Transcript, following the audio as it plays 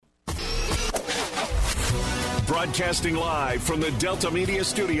Broadcasting live from the Delta Media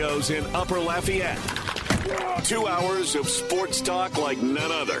Studios in Upper Lafayette. 2 hours of sports talk like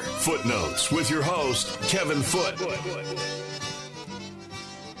none other. Footnotes with your host, Kevin Foote.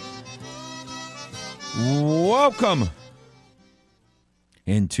 Welcome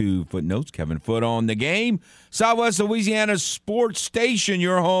into Footnotes. Kevin Foote on the game. Southwest Louisiana Sports Station,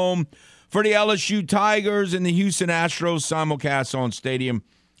 your home for the LSU Tigers and the Houston Astros, simulcast on Stadium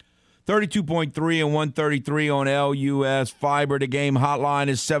 32.3 and 133 on LUS Fiber. The game hotline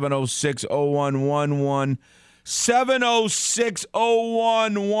is 706-0111.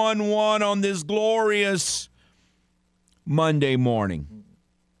 706-0111 on this glorious Monday morning.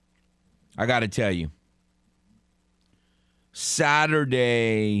 I got to tell you,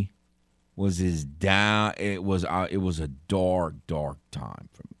 Saturday was it was a dark time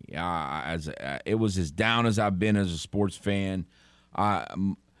for me. It was as down as I've been as a sports fan.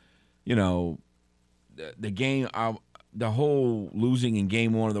 The game, the whole losing in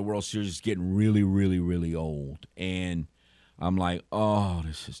Game 1 of the World Series is getting really, really, really old. And I'm like, oh,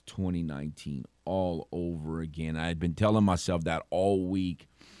 this is 2019 all over again. I had been telling myself that all week.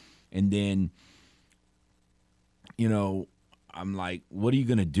 And then, I'm like, what are you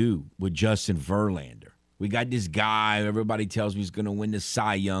going to do with Justin Verlander? We got this guy, everybody tells me he's going to win the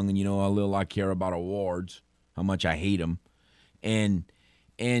Cy Young, and how little I care about awards, how much I hate him. And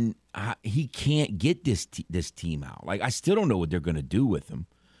he can't get this team out. Like, I still don't know what they're going to do with him.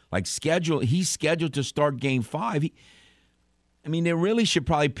 Like, he's scheduled to start Game 5. They really should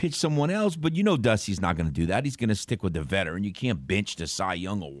probably pitch someone else, but Dusty's not going to do that. He's going to stick with the veteran. You can't bench the Cy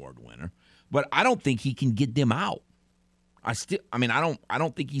Young Award winner. But I don't think he can get them out. I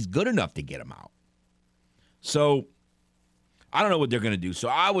don't think he's good enough to get them out. So I don't know what they're going to do. So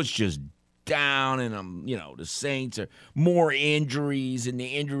I was just down, and the Saints are more injuries, and the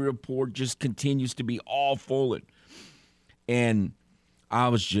injury report just continues to be awful. And I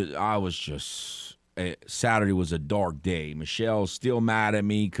was just Saturday was a dark day. Michelle's still mad at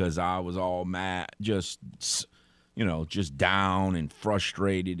me because I was all mad, just down and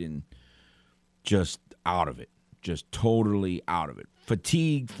frustrated and just out of it, just totally out of it.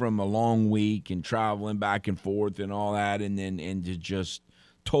 Fatigued from a long week and traveling back and forth and all that, and just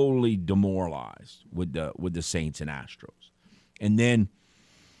totally demoralized with the Saints and Astros. And then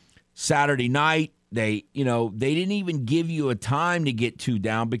Saturday night, they didn't even give you a time to get two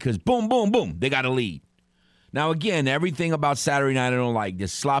down because boom, boom, boom, they got a lead. Now, again, everything about Saturday night I don't like.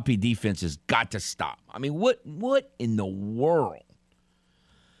 This sloppy defense has got to stop. What in the world?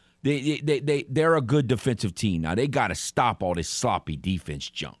 They're a good defensive team. Now, they got to stop all this sloppy defense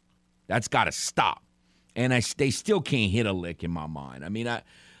junk. That's got to stop. And they still can't hit a lick in my mind.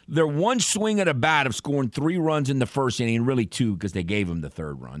 They're one swing at a bat of scoring 3 runs in the first inning, really 2 because they gave them the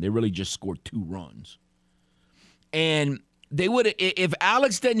third run. They really just scored 2 runs. And they would, if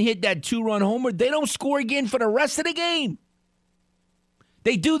Alex doesn't hit that 2-run homer, they don't score again for the rest of the game.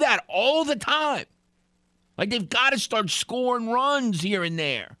 They do that all the time. Like, they've got to start scoring runs here and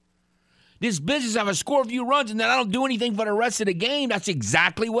there. This business of I score a few runs and then I don't do anything for the rest of the game, that's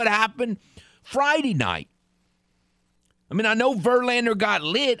exactly what happened Friday night. I know Verlander got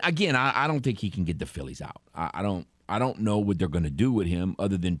lit. Again, I don't think he can get the Phillies out. I don't know what they're going to do with him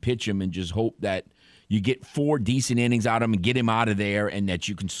other than pitch him and just hope that you get 4 decent innings out of him and get him out of there and that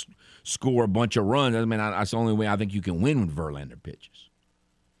you can score a bunch of runs. That's the only way I think you can win when Verlander pitches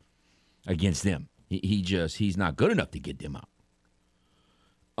against them. He's not good enough to get them out.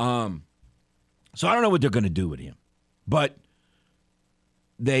 So I don't know what they're going to do with him. But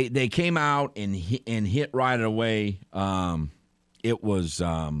they came out and hit right away. It was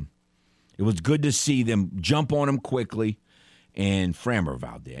good to see them jump on him quickly. And Framber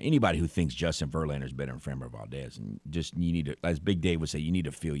Valdez. Anybody who thinks Justin Verlander is better than Framber Valdez, and you need to, as Big Dave would say, you need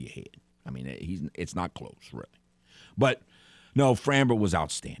to feel your head. It's not close, really. But no, Framber was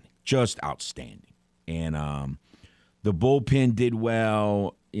outstanding, just outstanding. And the bullpen did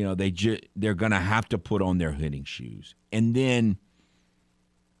well. They're going to have to put on their hitting shoes. And then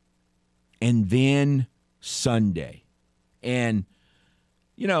Sunday. And,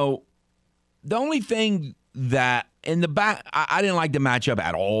 the only thing that in the back, I didn't like the matchup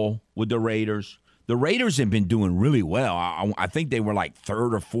at all with the Raiders. The Raiders have been doing really well. I think they were like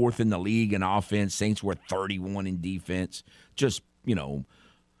 3rd or 4th in the league in offense. Saints were 31 in defense. Just,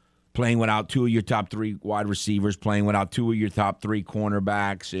 playing without 2 of your top 3 wide receivers, playing without 2 of your top 3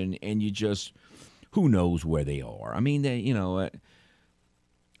 cornerbacks, and you just, who knows where they are. I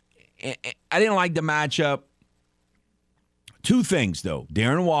didn't like the matchup. 2 things, though.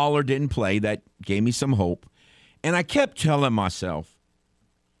 Darren Waller didn't play. That gave me some hope. And I kept telling myself,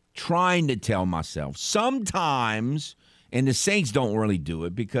 trying to tell myself sometimes, and the Saints don't really do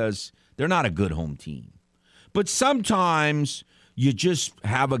it because they're not a good home team, but sometimes you just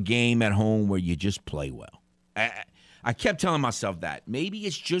have a game at home where you just play well. I kept telling myself that. Maybe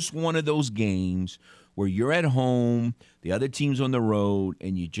it's just one of those games where you're at home, the other team's on the road,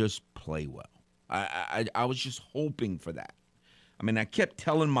 and you just play well. I was just hoping for that. I mean, I kept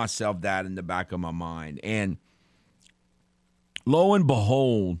telling myself that in the back of my mind. And lo and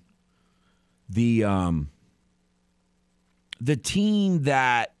behold, the team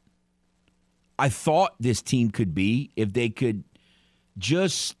that I thought this team could be, if they could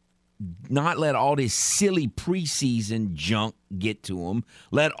just not let all this silly preseason junk get to them,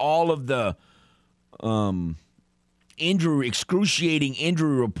 let all of the excruciating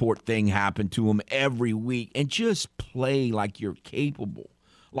injury report thing happen to them every week, and just play like you're capable.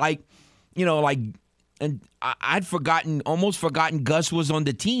 And I'd almost forgotten Gus was on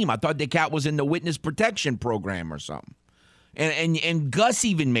the team. I thought the cat was in the witness protection program or something. And Gus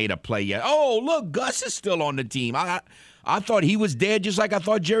even made a play yet. Oh, look, Gus is still on the team. I thought he was dead, just like I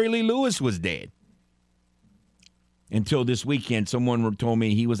thought Jerry Lee Lewis was dead. Until this weekend, someone told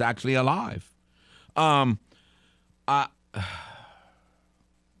me he was actually alive.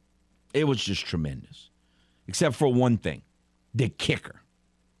 It was just tremendous. Except for one thing, the kicker.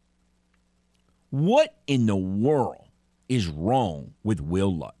 What in the world is wrong with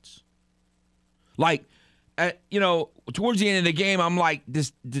Will Lutz? Towards the end of the game, I'm like,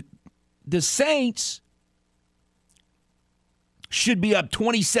 the Saints should be up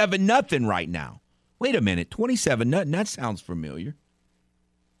 27-0 right now. Wait a minute, 27-0? That sounds familiar.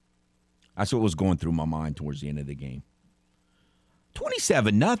 That's what was going through my mind towards the end of the game.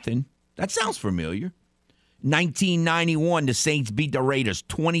 27-0? That sounds familiar. 1991, the Saints beat the Raiders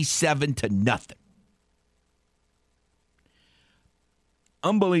 27-0.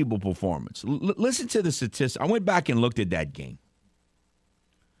 Unbelievable performance. Listen to the statistics. I went back and looked at that game.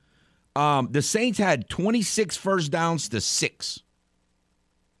 The Saints had 26 first downs to 6.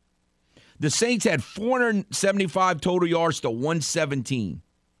 The Saints had 475 total yards to 117.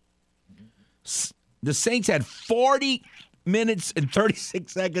 The Saints had 40 minutes and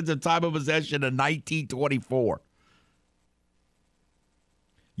 36 seconds of time of possession in 1924.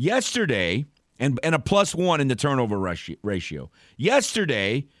 Yesterday, and a +1 in the turnover ratio.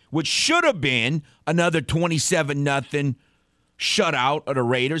 Yesterday, which should have been another 27-0 shutout of the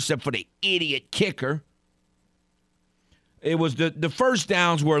Raiders, except for the idiot kicker. It was the first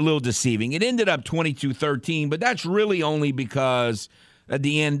downs were a little deceiving. It ended up 22-13, but that's really only because at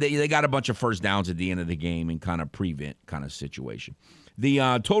the end they got a bunch of first downs at the end of the game in kind of prevent kind of situation.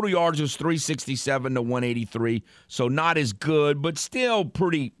 The total yards was 367 to 183, so not as good, but still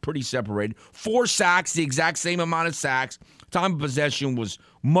pretty separated. 4 sacks, the exact same amount of sacks. Time of possession was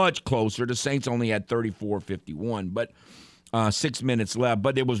much closer. The Saints only had 34-51, but 6 minutes left.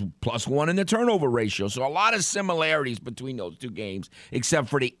 But there was +1 in the turnover ratio, so a lot of similarities between those two games, except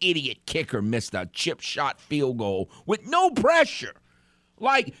for the idiot kicker missed a chip shot field goal with no pressure.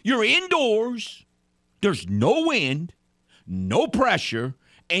 Like, you're indoors, there's no wind, no pressure,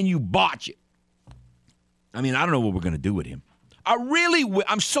 and you botch it. I mean, I don't know what we're going to do with him.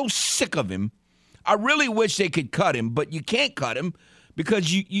 I'm so sick of him. I really wish they could cut him, but you can't cut him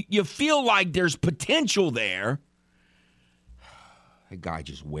because you feel like there's potential there. That guy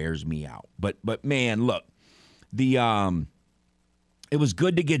just wears me out. But man, look, it was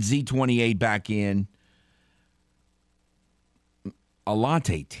good to get Z28 back in.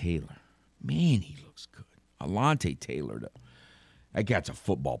 Alontae Taylor, man, he looks good. Alontae Taylor, though, that cat's a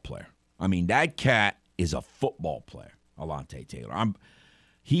football player. I mean, that cat is a football player, Alontae Taylor.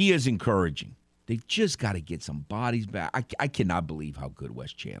 He is encouraging. They've just got to get some bodies back. I cannot believe how good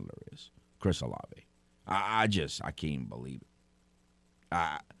Wes Chandler is. Chris Olave. I can't even believe it.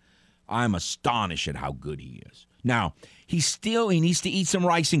 I'm astonished at how good he is. Now, he needs to eat some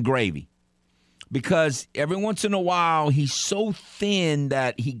rice and gravy. Because every once in a while, he's so thin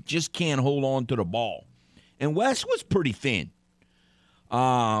that he just can't hold on to the ball. And Wes was pretty thin.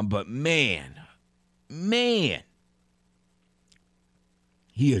 But man,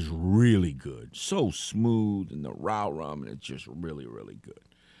 he is really good. So smooth, and the route run, it's just really, really good.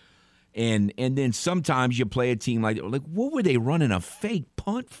 And then sometimes you play a team like what were they running a fake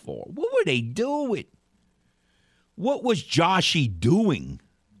punt for? What were they doing? What was Joshy doing?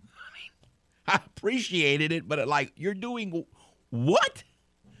 I appreciated it, but you're doing what?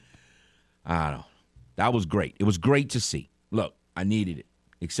 I don't know. That was great. It was great to see. Look, I needed it.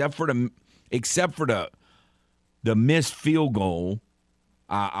 Except for the missed field goal,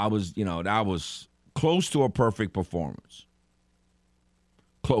 that was close to a perfect performance.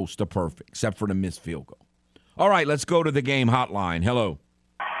 close to perfect, except for the missed field goal. All right, let's go to the game hotline. Hello.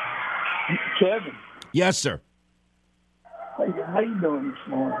 Kevin. Yes, sir. How you doing this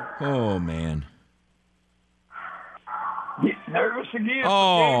morning? Oh, man. Get nervous again?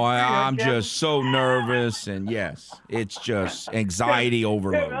 Oh, I'm just so nervous, and yes, it's just anxiety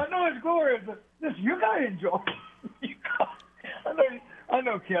overload. Kevin, I know it's glorious, but listen, you gotta enjoy. I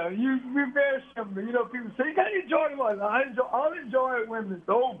know, Kevin. You're very simple. You know, people say you gotta enjoy the moment. I'll enjoy it when it's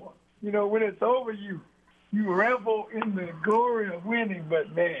over. You know, when it's over, you revel in the glory of winning.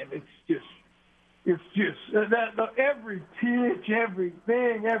 But man, it's just that every pitch,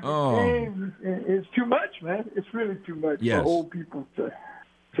 everything, every game is too much, man. It's really too much for old people to.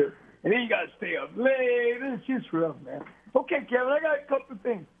 And then you got to stay up late. It's just rough, man. Okay, Kevin, I got a couple of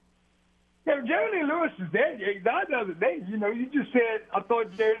things. Kevin, Jerry Lee Lewis is dead. You died the other day. You know, you just said I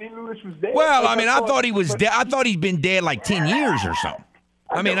thought Jerry Lee Lewis was dead. Well, I mean, I thought he was dead. I thought he'd been dead like 10 years or something.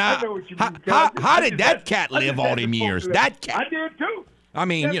 I know what you mean, how did that cat live all them years? That cat. I did too. I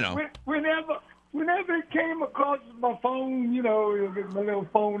mean, you know. Whenever it came across my phone, you know, my little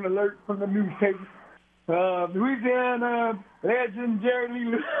phone alert from the newspaper, Louisiana legend Jerry Lee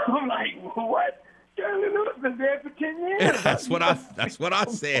Lewis. I'm like, what? Jerry Lee Lewis been dead for 10 years. That's what I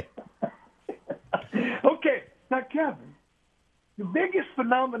said. Okay, now Kevin, the biggest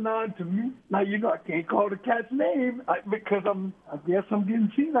phenomenon to me. Now you know I can't call the cat's name because I guess I'm getting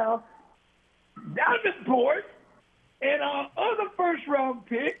senile. Davenport and our other first round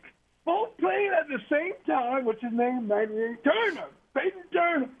pick. Both playing at the same time, what's his name? 98 Turner. Peyton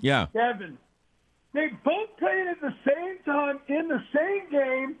Turner. Yeah. Kevin. They both played at the same time in the same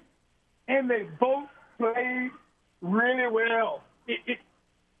game, and they both played really well.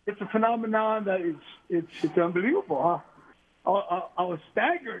 It's a phenomenon that it's unbelievable. Huh? I was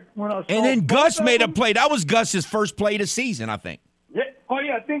staggered when I saw. And then Gus made a play. That was Gus's first play of the season, I think. Yeah. Oh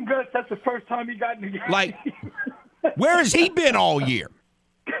yeah, I think Gus. That's the first time he got in the game. Like, where has he been all year?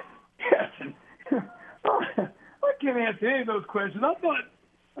 I can't answer any of those questions. I thought,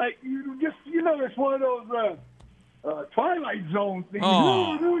 like, it's one of those Twilight Zone things.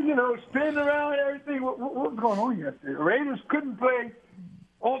 Oh. You know, spinning around and everything. What's going on yesterday? The Raiders couldn't play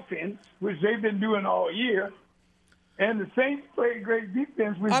offense, which they've been doing all year. And the Saints played great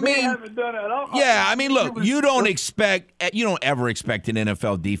defense, which they haven't done at all. Yeah, I mean, look, you don't ever expect an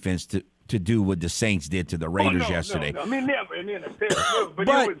NFL defense to do what the Saints did to the Raiders yesterday. No. I mean, never in the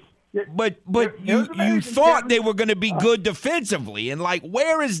NFL. But you thought they were going to be good defensively, and like,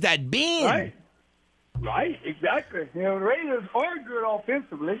 where has that been? Right, exactly. You know, the Raiders are good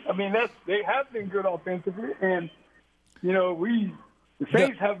offensively. I mean, they have been good offensively, and you know, the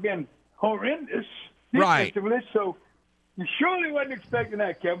Saints have been horrendous defensively. Right. So you surely wasn't expecting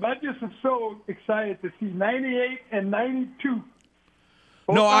that, Kevin. I just am so excited to see 98 and 92.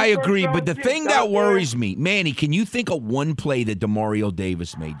 No, I agree, but the thing that worries me, Manny, can you think of one play that DeMario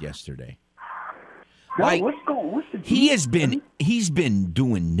Davis made yesterday? Like, he's been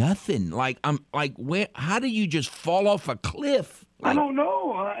doing nothing. Like, how do you just fall off a cliff? Like, I don't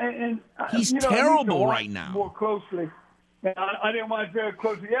know. He's terrible right now. More closely. And I didn't watch very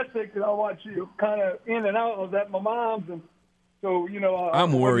closely yesterday because I watched you kind of in and out. I was at my mom's, and so, you know,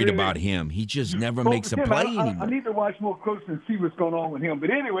 I'm worried about him. He just never makes a play anymore. I need to watch more closely and see what's going on with him.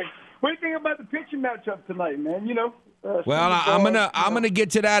 But anyway, what do you think about the pitching matchup tonight, man? You know. Well, I'm gonna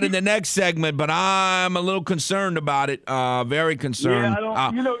get to that in the next segment, but I'm a little concerned about it. Very concerned.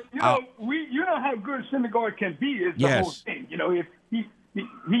 Yeah, you know how good Syndergaard can be is the whole thing. You know, if he's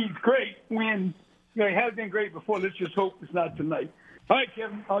great when he has been great before. Let's just hope it's not tonight. All right,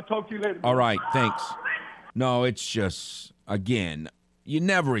 Kevin. I'll talk to you later. All right, thanks. No, it's just, again, you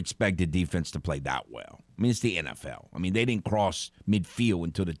never expect the defense to play that well. I mean, it's the NFL. I mean, they didn't cross midfield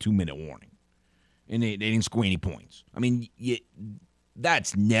until the 2-minute warning, and they didn't score any points. I mean,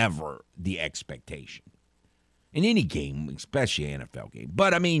 that's never the expectation in any game, especially an NFL game.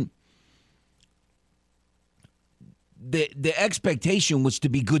 But, I mean, the expectation was to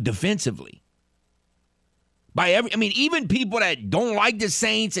be good defensively. Even people that don't like the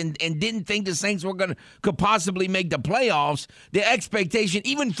Saints and didn't think the Saints could possibly make the playoffs, the expectation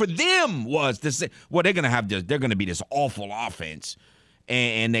even for them was to say, well, they're going to be this awful offense,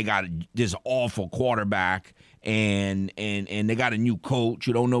 and they got this awful quarterback, and they got a new coach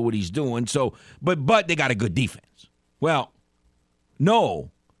who don't know what he's doing. So, but they got a good defense. Well,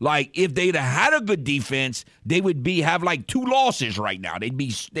 no. Like, if they'd have had a good defense, they would have like 2 losses right now. They'd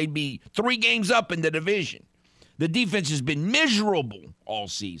be 3 games up in the division. The defense has been miserable all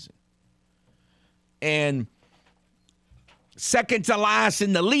season. And second to last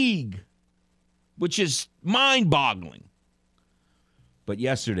in the league, which is mind-boggling. But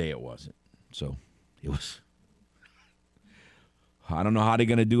yesterday it wasn't. So it was. I don't know how they're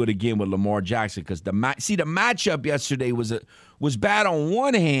going to do it again with Lamar Jackson because the matchup yesterday was bad on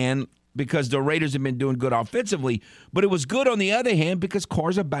one hand because the Raiders have been doing good offensively, but it was good on the other hand because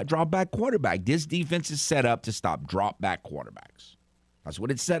Carr's a drop-back quarterback. This defense is set up to stop drop-back quarterbacks. That's what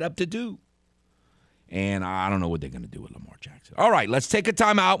it's set up to do. And I don't know what they're going to do with Lamar Jackson. All right, let's take a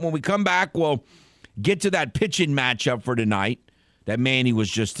timeout. When we come back, we'll get to that pitching matchup for tonight that Manny was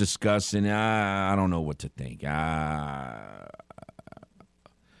just discussing. I don't know what to think.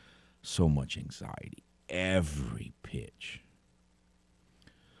 So much anxiety. Every pitch.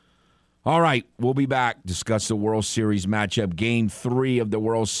 All right, we'll be back. Discuss the World Series matchup. Game 3 of the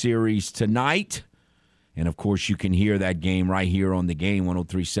World Series tonight. And, of course, you can hear that game right here on the game,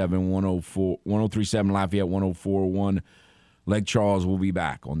 103.7 Lafayette, 104.1 Lake Charles. Will be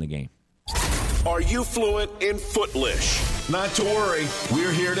back on the game. Are you fluent in Footlish? Not to worry.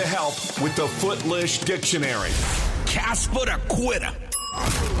 We're here to help with the Footlish Dictionary. Casper the Quitter.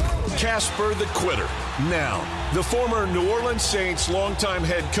 Casper the Quitter. Now, the former New Orleans Saints longtime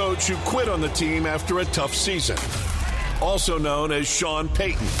head coach who quit on the team after a tough season. Also known as Sean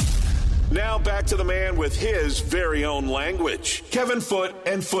Payton. Now back to the man with his very own language. Kevin Foote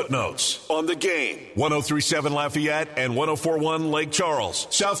and Footnotes on the game. 103.7 Lafayette and 104.1 Lake Charles,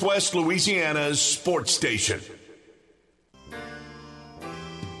 Southwest Louisiana's sports station.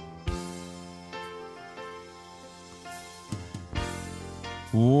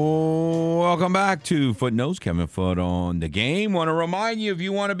 Welcome back to Footnotes. Kevin Foote on the game. Want to remind you, if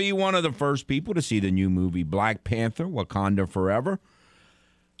you want to be one of the first people to see the new movie Black Panther, Wakanda Forever,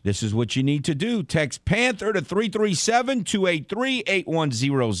 this is what you need to do. Text Panther to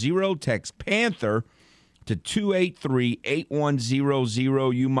 337-283-8100. Text Panther to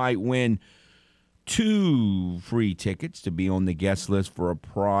 283-8100. You might win 2 free tickets to be on the guest list for a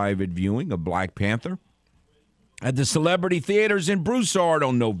private viewing of Black Panther at the Celebrity Theaters in Broussard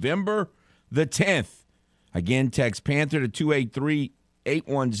on November the 10th. Again, text Panther to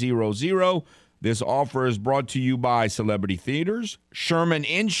 283-8100. This offer is brought to you by Celebrity Theaters, Sherman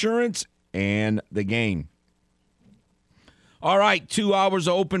Insurance, and the game. All right, 2 hours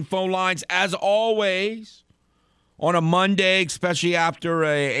of open phone lines. As always, on a Monday, especially after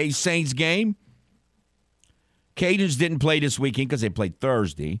a Saints game. Cajuns didn't play this weekend because they played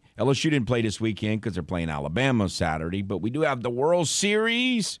Thursday. LSU didn't play this weekend because they're playing Alabama Saturday. But we do have the World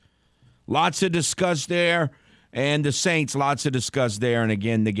Series. Lots to discuss there. And the Saints, lots to discuss there. And,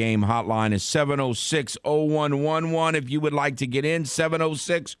 again, the game hotline is 706-0111 if you would like to get in,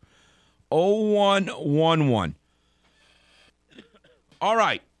 706-0111. All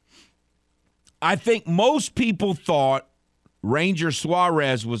right. I think most people thought Ranger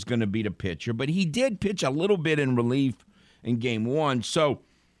Suarez was going to be the pitcher, but he did pitch a little bit in relief in Game 1. So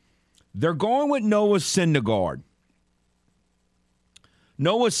they're going with Noah Syndergaard.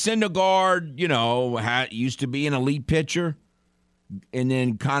 Noah Syndergaard, used to be an elite pitcher and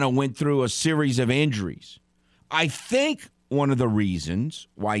then kind of went through a series of injuries. I think one of the reasons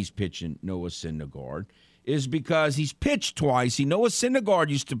why he's pitching Noah Syndergaard is because he's pitched twice. Noah Syndergaard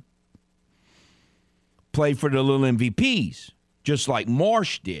used to play for the Little MVPs, just like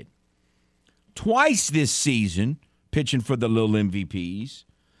Marsh did. Twice this season, pitching for the Little MVPs,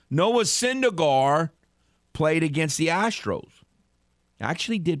 Noah Syndergaard played against the Astros.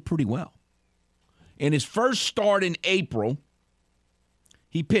 Actually did pretty well. In his first start in April,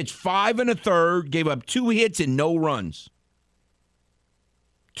 he pitched 5 1/3, gave up 2 hits and no runs.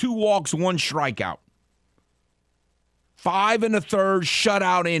 2 walks, 1 strikeout. 5 1/3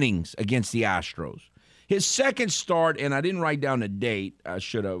 shutout innings against the Astros. His second start, and I didn't write down the date. I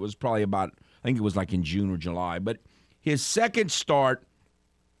should have. It was probably I think it was like in June or July. But his second start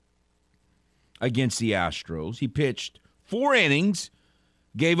against the Astros, he pitched 4 innings,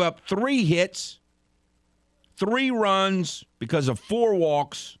 gave up 3 hits, 3 runs because of 4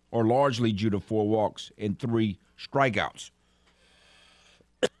 walks, or largely due to 4 walks, and 3 strikeouts.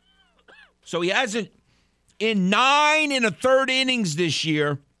 So he hasn't, in 9 1/3 innings this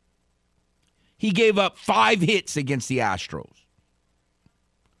year, he gave up 5 hits against the Astros.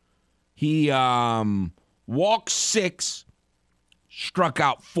 He walked 6, struck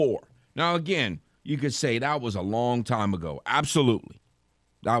out 4. Now, again, you could say that was a long time ago. Absolutely.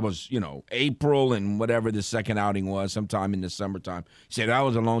 That was, April and whatever the second outing was, sometime in the summertime. He said that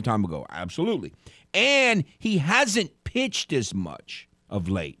was a long time ago. Absolutely. And he hasn't pitched as much of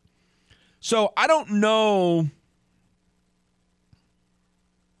late. So I don't know.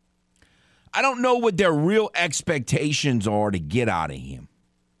 I don't know what their real expectations are to get out of him.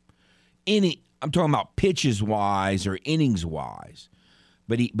 I'm talking about pitches-wise or innings-wise.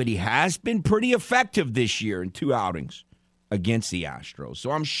 But he has been pretty effective this year in 2 outings against the Astros.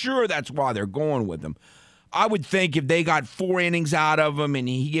 So I'm sure that's why they're going with him. I would think if they got 4 innings out of him and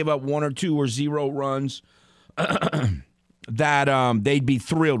he gave up 1 or 2 or 0 runs, that they'd be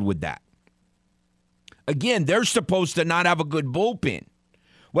thrilled with that. Again, they're supposed to not have a good bullpen.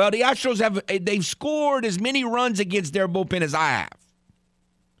 Well, the Astros they've scored as many runs against their bullpen as I have.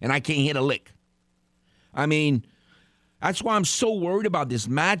 And I can't hit a lick. I mean, that's why I'm so worried about this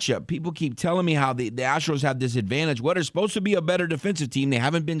matchup. People keep telling me how the Astros have this advantage. Well, they're supposed to be a better defensive team. They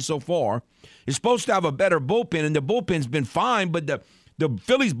haven't been so far. They're supposed to have a better bullpen, and the bullpen's been fine, but the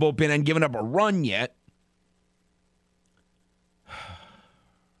Phillies bullpen hasn't given up a run yet.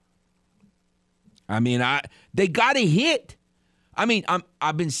 I mean, they got to hit. I mean,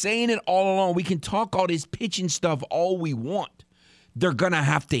 I've been saying it all along. We can talk all this pitching stuff all we want. They're going to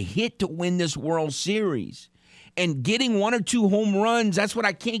have to hit to win this World Series. And getting 1 or 2 home runs, that's what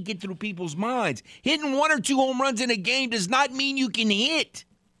I can't get through people's minds. Hitting 1 or 2 home runs in a game does not mean you can hit.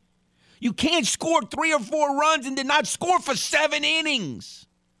 You can't score 3 or 4 runs and then not score for 7 innings.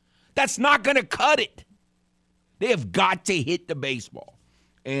 That's not going to cut it. They have got to hit the baseball.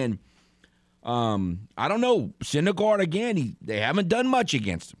 And I don't know. Syndergaard, again, they haven't done much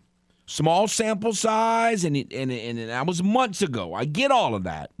against him. Small sample size, and that was months ago. I get all of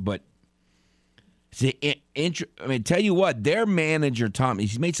that, but tell you what, their manager, Tom,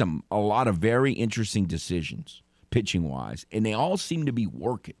 he's made a lot of very interesting decisions, pitching-wise, and they all seem to be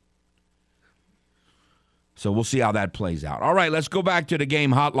working. So we'll see how that plays out. All right, let's go back to the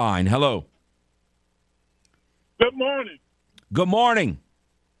game hotline. Hello. Good morning. Good morning.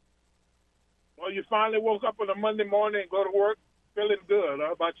 Well, you finally woke up on a Monday morning and go to work feeling good.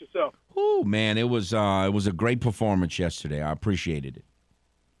 How about yourself? Oh, man, it was a great performance yesterday. I appreciated it.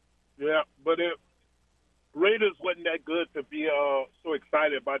 Yeah, but Raiders wasn't that good to be so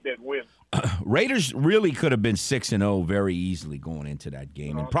excited about that win. Raiders really could have been 6-0 very easily going into that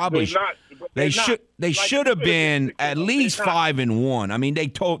game, and probably they should have been at least 5-1. I mean,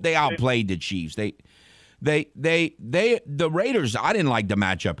 they outplayed the Chiefs. The Raiders. I didn't like the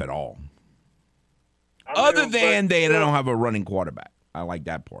matchup at all. Other than they don't have a running quarterback. I like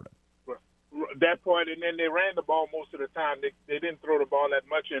that part of it. That part, and then they ran the ball most of the time. They didn't throw the ball that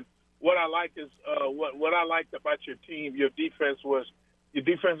much. And what I like is what I liked about your team, your defense was your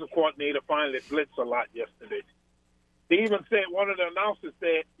defensive coordinator finally blitzed a lot yesterday. They even said, one of the announcers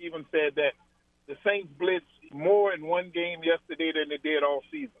said that the Saints blitzed more in one game yesterday than they did all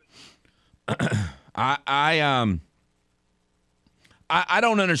season. I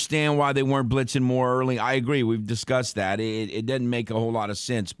don't understand why they weren't blitzing more early. I agree. We've discussed that. It doesn't make a whole lot of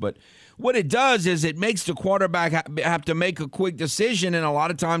sense. But what it does is it makes the quarterback have to make a quick decision, and a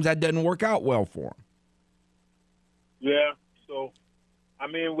lot of times that doesn't work out well for him. Yeah. So, I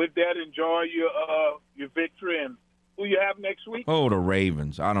mean, with that, enjoy your victory. And who you have next week? Oh, the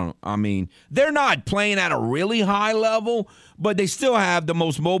Ravens. They're not playing at a really high level, but they still have the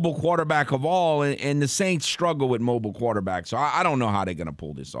most mobile quarterback of all, and the Saints struggle with mobile quarterbacks. So I don't know how they're going to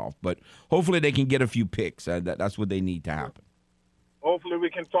pull this off, but hopefully they can get a few picks. That's what they need to happen. Hopefully we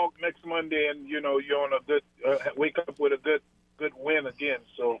can talk next Monday, and you're on a good wake up with a good win again.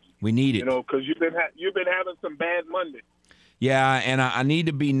 So we need it, because you've been having some bad Mondays. Yeah, and I need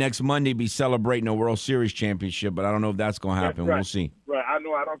to be next Monday celebrating a World Series championship, but I don't know if that's going to happen. Right. We'll see. Right, I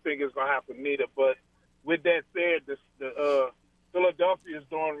know. I don't think it's going to happen neither. But with that said, the Philadelphia is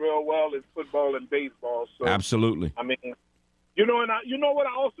doing real well in football and baseball. So absolutely. I mean, you know what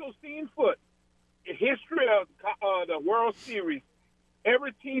I also seen for the history of the World Series.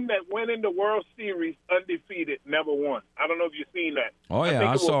 Every team that went in the World Series undefeated never won. I don't know if you've seen that. Oh yeah,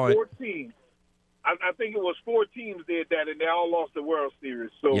 I saw it. 4 teams. I think it was 4 teams did that, and they all lost the World Series.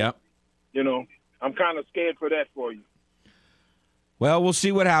 So, yep. I'm kind of scared for that for you. Well, we'll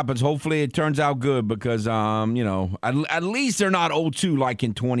see what happens. Hopefully it turns out good because, at least they're not 0-2 like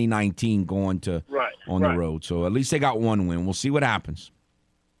in 2019 going to on the road. So at least they got 1 win. We'll see what happens.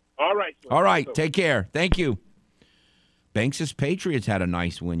 All right. All right. Take care. Thank you. Banks' Patriots had a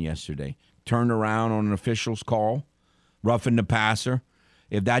nice win yesterday. Turned around on an official's call, roughing the passer.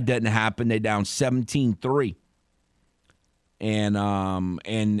 If that doesn't happen, they down 17-3. And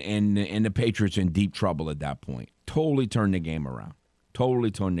the Patriots are in deep trouble at that point. Totally turned the game around.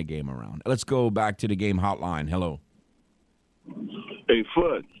 Let's go back to the game hotline. Hello. Hey,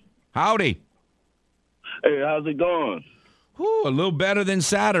 Foot. Howdy. Hey, how's it going? A little better than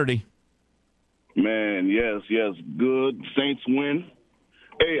Saturday. Man, yes, good. Saints win.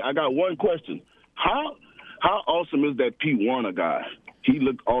 Hey, I got one question. How awesome is that Pete Werner guy? He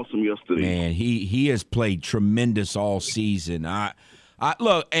looked awesome yesterday. Man, he has played tremendous all season. I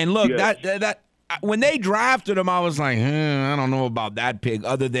Look, Yes. that when they drafted him, I was like, I don't know about that pick.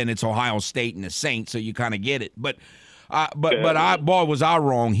 Other than it's Ohio State and the Saints, so you kind of get it. But was I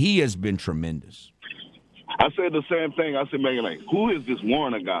wrong? He has been tremendous. I said the same thing. I said, man, like, who is this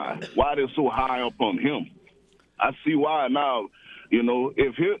Warner guy? Why they're so high up on him? I see why now. You know,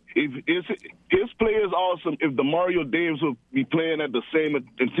 if his play is awesome, if DeMario Davis would be playing at the same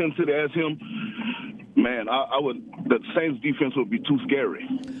intensity as him, man, the Saints defense would be too scary.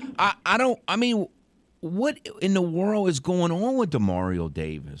 What in the world is going on with DeMario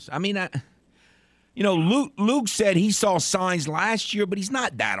Davis? I mean, Luke said he saw signs last year, but he's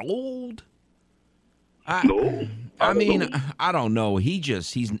not that old. I don't know. He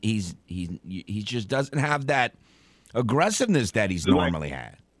just doesn't have that aggressiveness that he's normally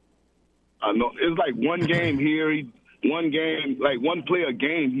had. I know. It's like one game here, one play a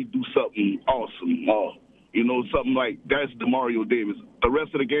game, he do something awesome. Something like that's DeMario Davis. The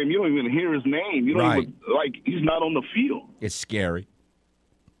rest of the game, you don't even hear his name. You don't even, he's not on the field. It's scary.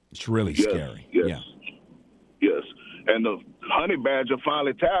 It's really scary. Yes. And the Honey Badger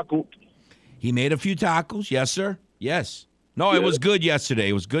finally tackled. He made a few tackles. Yes, sir. Yes. No, it was good yesterday.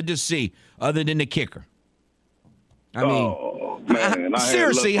 It was good to see, other than the kicker. I mean,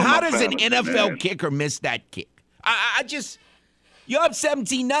 seriously, how does an NFL kicker miss that kick? You're up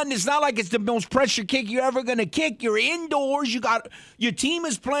 17-0. It's not like it's the most pressure kick you're ever going to kick. You're indoors. Your team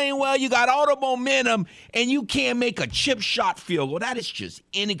is playing well. You got all the momentum, and you can't make a chip shot field goal. That is just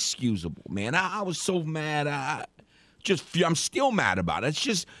inexcusable, man. I was so mad. I'm still mad about it. It's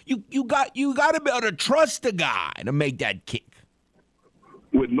just you got to be able to trust the guy to make that kick.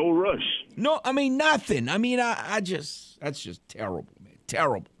 With no rush. No, I mean, nothing. I mean, that's just terrible, man.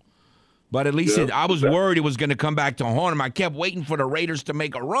 Terrible. But at least I was worried it was going to come back to haunt him. I kept waiting for the Raiders to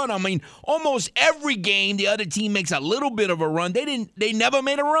make a run. I mean, almost every game the other team makes a little bit of a run. They never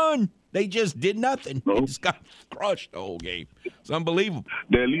made a run. They just did nothing. They just got crushed the whole game. It's unbelievable.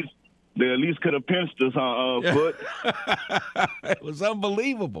 They at least could have pinched us on foot. It was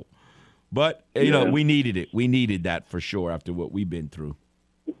unbelievable. But, we needed it. We needed that for sure after what we've been through.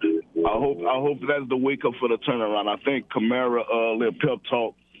 I hope that's the wake up for the turnaround. I think Kamara little pep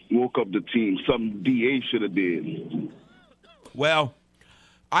talk woke up the team. Something DA should have did. Well,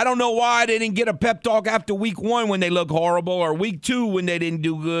 I don't know why they didn't get a pep talk after week 1 when they looked horrible, or week 2 when they didn't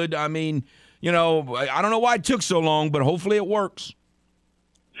do good. I mean, I don't know why it took so long, but hopefully it works.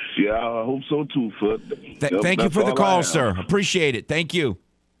 Yeah, I hope so too, Foot. Thank you for the call, sir. Appreciate it. Thank you.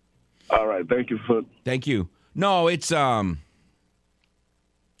 All right, thank you, Foot. Thank you. No, it's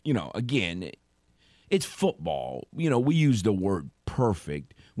again, it's football. We use the word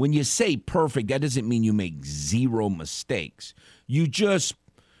perfect. When you say perfect, that doesn't mean you make zero mistakes. It's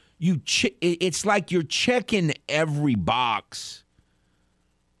like you're checking every box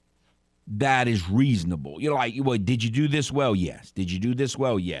that is reasonable. You're like, did you do this well? Yes. Did you do this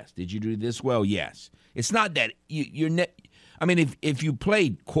well? Yes. Did you do this well? Yes. It's not that if you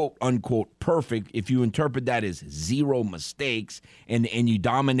played quote unquote perfect, if you interpret that as zero mistakes and you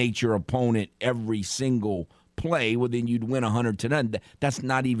dominate your opponent every single play, well then you'd win 100-0. That's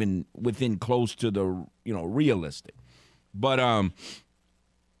not even within close to the realistic. But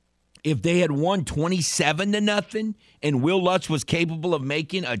if they had won 27-0 and Will Lutz was capable of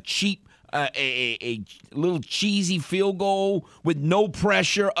making a cheap a little cheesy field goal with no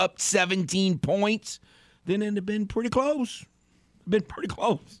pressure, up 17 points, then it'd have been pretty close. Pretty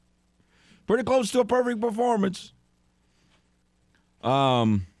close to a perfect performance.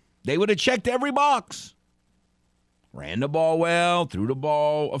 They would have checked every box. Ran the ball well, threw the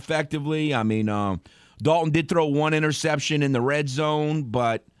ball effectively. I mean, Dalton did throw one interception in the red zone,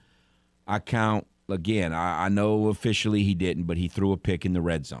 but I count, again, I know officially he didn't, but he threw a pick in the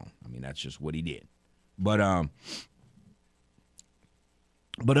red zone. I mean, that's just what he did. But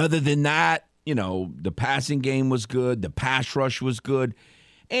other than that, the passing game was good. The pass rush was good.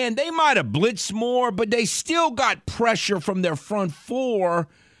 And they might have blitzed more, but they still got pressure from their front four,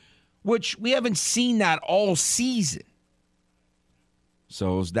 which we haven't seen that all season.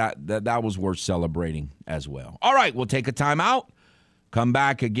 So that was worth celebrating as well. All right, we'll take a timeout. Come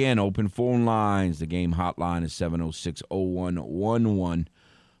back again. Open phone lines. The game hotline is 706-0111.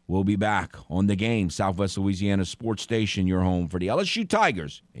 We'll be back on The Game, Southwest Louisiana Sports Station, your home for the LSU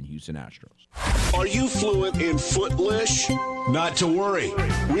Tigers and Houston Astros. Are you fluent in Footlish? Not to worry.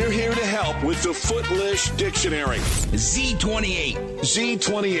 We're here to help with the Footlish Dictionary. Z28.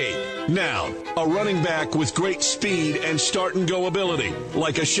 Z28. Noun, a running back with great speed and start-and-go ability,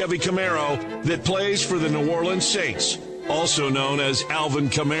 like a Chevy Camaro that plays for the New Orleans Saints. also known as Alvin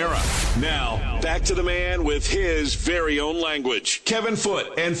Kamara. Now, back to the man with his very own language, Kevin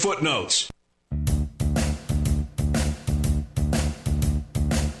Foote and Footnotes.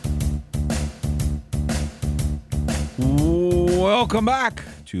 Welcome back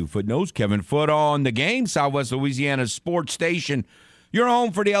to Footnotes. Kevin Foote on the game, Southwest Louisiana Sports Station. Your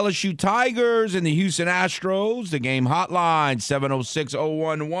home for the LSU Tigers and the Houston Astros. The game hotline,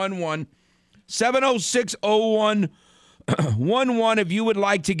 706-0111. 706-0111 if you would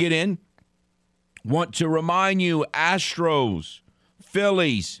like to get in. Want to remind you, Astros,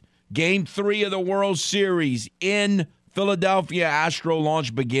 Phillies, Game 3 of the World Series in Philadelphia. Astro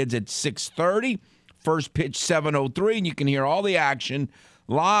launch begins at 6:30. First pitch, 7:03, and you can hear all the action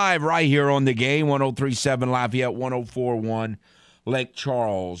live right here on the game, 103.7 Lafayette, 104.1 Lake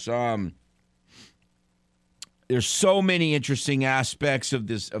Charles. There's so many interesting aspects of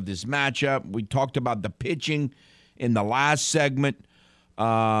this matchup. We talked about the pitching in the last segment.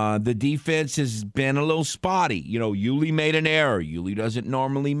 The defense has been a little spotty. You know, Yuli made an error. Yuli doesn't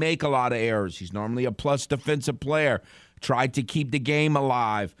normally make a lot of errors. He's normally a plus defensive player. Tried to keep the game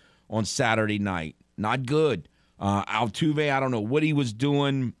alive on Saturday night. Not good. Altuve, I don't know what he was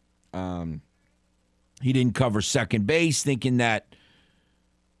doing. He didn't cover second base, thinking that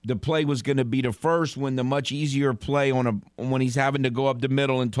the play was going to be the first, when the much easier play when he's having to go up the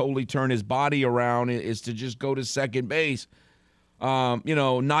middle and totally turn his body around is to just go to second base.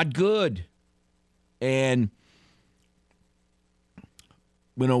 Not good. And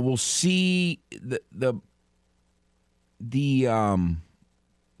we'll see the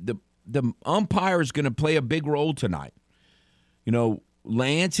umpire is going to play a big role tonight.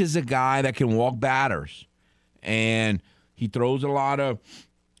 Lance is a guy that can walk batters, and he throws a lot of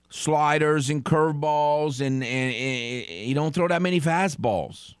sliders and curveballs, and he don't throw that many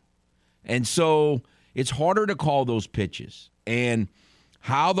fastballs. And so it's harder to call those pitches. And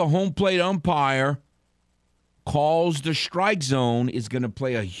how the home plate umpire calls the strike zone is going to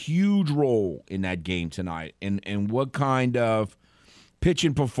play a huge role in that game tonight, and what kind of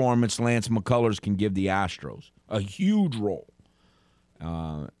pitching performance Lance McCullers can give the Astros. A huge role.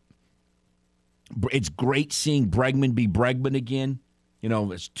 It's great seeing Bregman be Bregman again.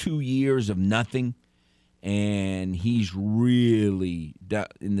 It's 2 years of nothing, and he's really,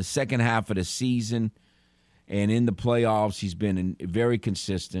 in the second half of the season and in the playoffs, he's been very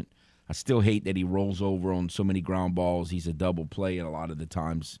consistent. I still hate that he rolls over on so many ground balls. He's a double play a lot of the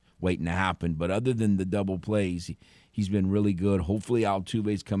times waiting to happen. But other than the double plays, he's been really good. Hopefully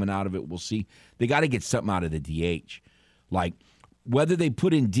Altuve's coming out of it. We'll see. They got to get something out of the DH. Like, whether they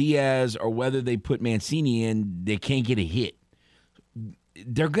put in Diaz or whether they put Mancini in, they can't get a hit.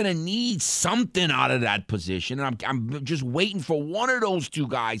 They're going to need something out of that position. And I'm just waiting for one of those two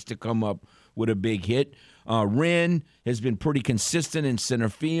guys to come up with a big hit. Wren has been pretty consistent in center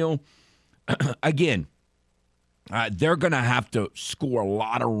field. Again, they're going to have to score a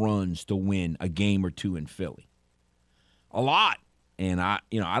lot of runs to win a game or two in Philly. A lot. And I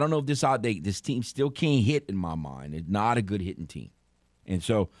don't know if this team still can't hit in my mind. It's not a good hitting team. And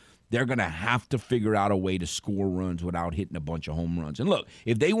so they're going to have to figure out a way to score runs without hitting a bunch of home runs. And look,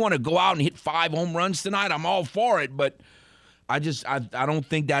 if they want to go out and hit 5 home runs tonight, I'm all for it. But I don't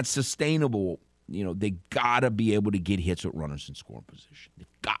think that's sustainable. They got to be able to get hits with runners in scoring position. They've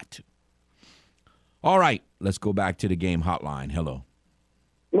got to. All right, let's go back to the game hotline. Hello.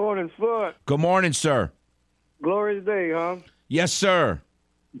 Morning, Foote. Good morning, sir. Glorious day, huh? Yes, sir.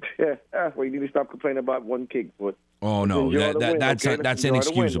 Well, you need to stop complaining about one kick, Foote. Oh, no, that's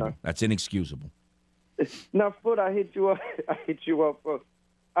inexcusable. Win, that's inexcusable. Now, Foote, I hit you up.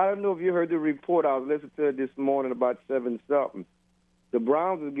 I don't know if you heard the report. I was listening to it this morning about 7-something. The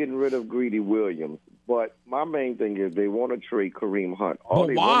Browns are getting rid of Greedy Williams, but my main thing is they want to trade Kareem Hunt.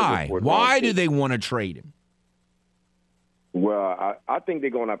 But why? Why do they want to trade him? Well, I think they're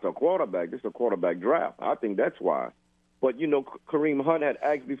going after a quarterback. This is a quarterback draft. I think that's why. But, Kareem Hunt had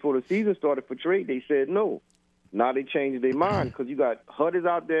asked before the season started for trade. They said no. Now they changed their mind because you got Hunt is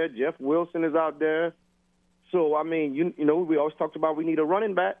out there, Jeff Wilson is out there. So, I mean, we always talked about we need a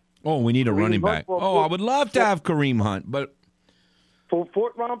running back. Oh, we need a running back. I would love to have Kareem Hunt, but for a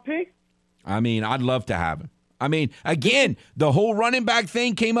 4th-round pick? I mean, I'd love to have him. I mean, again, the whole running back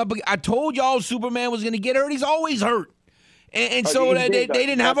thing came up. I told y'all Superman was going to get hurt. He's always hurt. And so they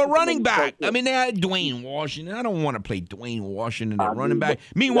didn't have a running back. I mean, they had Dwayne Washington. I don't want to play Dwayne Washington at running back.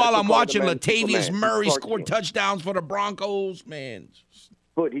 Meanwhile, I'm watching Latavius Murray score touchdowns for the Broncos. Man.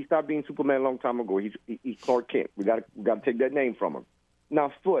 Foote, he stopped being Superman a long time ago. He's Clark Kent. We got to take that name from him.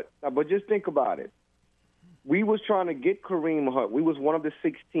 Now, Foote, but just think about it. we was trying to get Kareem Hunt. We was one of the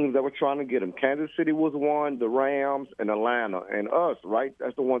 6 teams that were trying to get him. Kansas City was one, the Rams, and Atlanta, and us, right?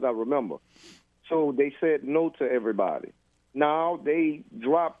 That's the ones I remember. So they said no to everybody. Now they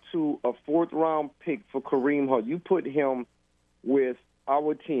dropped to a 4th-round pick for Kareem Hunt. You put him with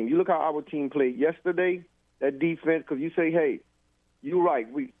our team. You look how our team played yesterday, that defense, because you say, hey, you're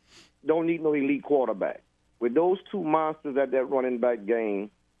right, we don't need no elite quarterback. With those 2 monsters at that running back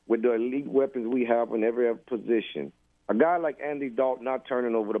game, with the elite weapons we have in every position, a guy like Andy Dalton not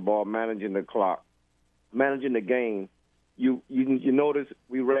turning over the ball, managing the clock, managing the game, you notice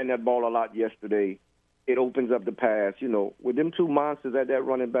we ran that ball a lot yesterday. It opens up the pass. You know, with them 2 monsters at that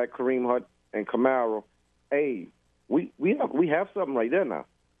running back, Kareem Hunt and Kamara, hey, we have something right there now.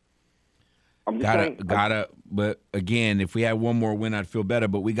 I'm just saying, but again, if we had one more win, I'd feel better.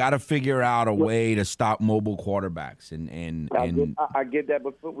 But we got to figure out a way to stop mobile quarterbacks. I get that,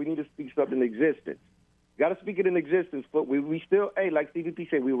 but we need to speak something in existence. Got to speak it in existence. But we still, hey, like CVP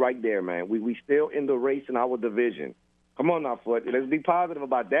said, we right there, man. We still in the race in our division. Come on now, Foot. Let's be positive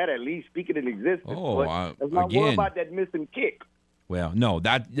about that at least. Speak it in existence. Let's not worry about that missing kick. Well, no,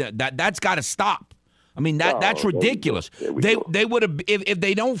 that's got to stop. I mean, that's ridiculous. They would have if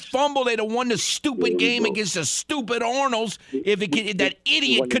they don't fumble, they'd have won the stupid game against the stupid Arnolds. If that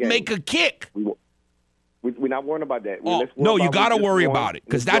idiot could make a kick. We're not worrying about that. No, you got to worry about it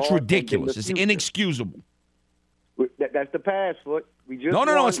because that's ridiculous. It's inexcusable. That's the pass, Foot.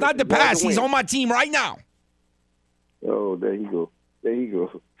 No, it's not the pass. He's on my team right now. Oh, there you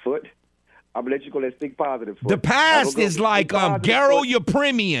go. Foot. I'm going to let you go. Let's think positive. The past is like Garo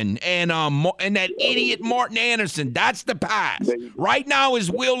Yepremian and that idiot Martin Anderson. That's the past. Right now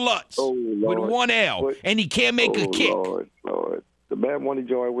is Will Lutz with 1 L, and he can't make a kick. Lord. The man won,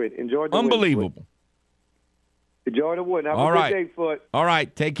 enjoy a win. Enjoy the Unbelievable. Win. Enjoy the win. Have All a right. good day, Foot. All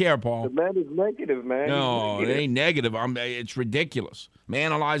right. Take care, Paul. The man is negative, man. No, it ain't negative. It's ridiculous. I'm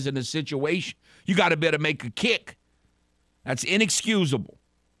analyzing the situation. You got to better make a kick. That's inexcusable.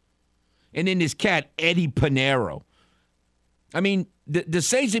 And then this cat, Eddie Pinheiro. I mean, the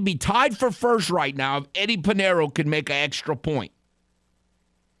Saints would be tied for first right now if Eddie Pinheiro could make an extra point.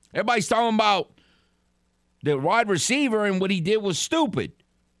 Everybody's talking about the wide receiver and what he did was stupid.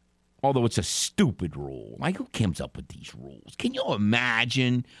 Although it's a stupid rule. Like, who comes up with these rules? Can you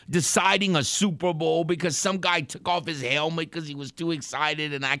imagine deciding a Super Bowl because some guy took off his helmet because he was too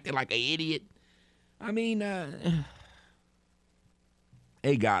excited and acted like an idiot? I mean,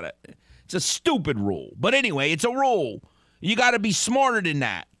 they got it. It's a stupid rule. But anyway, it's a rule. You got to be smarter than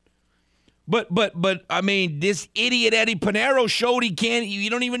that. But I mean, this idiot Eddie Pinheiro showed he can't.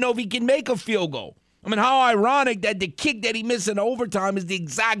 You don't even know if he can make a field goal. I mean, how ironic that the kick that he missed in overtime is the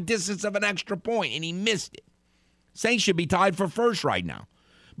exact distance of an extra point, and he missed it. Saints should be tied for first right now.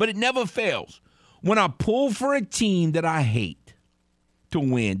 But it never fails. When I pull for a team that I hate to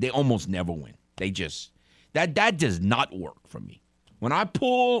win, they almost never win. They just, that does not work for me. When I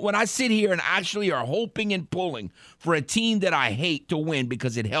sit here and actually are hoping and pulling for a team that I hate to win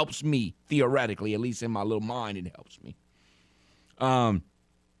because it helps me, theoretically, at least in my little mind, it helps me.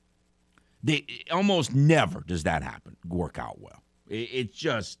 Almost never does that work out well. It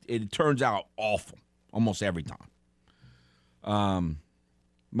turns out awful almost every time.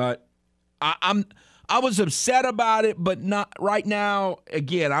 But I was upset about it, but not right now.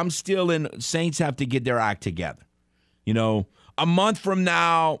 Again, I'm still in. Saints have to get their act together. You know, a month from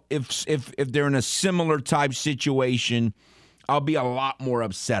now, if they're in a similar type situation, I'll be a lot more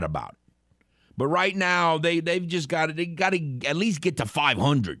upset about it. But right now, they've just got to. They got to at least get to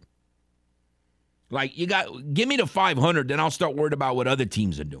 500. Like, give me the 500, then I'll start worried about what other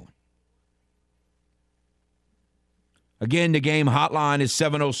teams are doing. Again, the game hotline is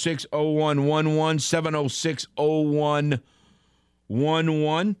 706-0111,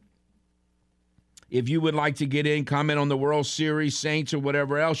 706-0111. If you would like to get in, comment on the World Series, Saints, or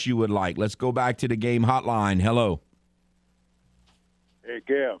whatever else you would like. Let's go back to the game hotline. Hello. Hey,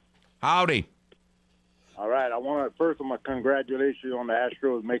 Kev. Howdy. All right, I want to congratulate you on the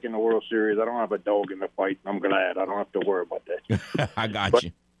Astros making the World Series. I don't have a dog in the fight. I'm glad. I don't have to worry about that. I got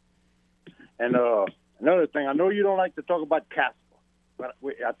you. And another thing, I know you don't like to talk about Casper, but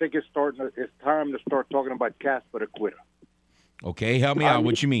I think it's time to start talking about Casper the quitter. Okay, help me out.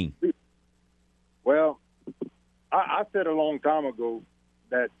 What you mean? Well, I said a long time ago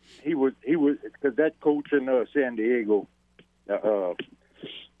that he was because that coach in San Diego,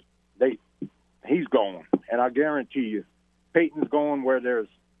 he's gone, and I guarantee you, Peyton's going where there's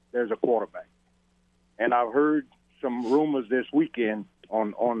a quarterback. And I've heard some rumors this weekend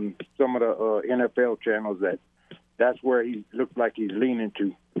on some of the NFL channels that's where he looks like he's leaning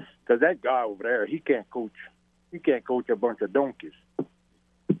to. because that guy over there, he can't coach. He can't coach a bunch of donkeys.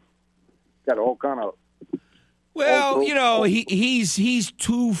 Got all kind of. Well, you know, he's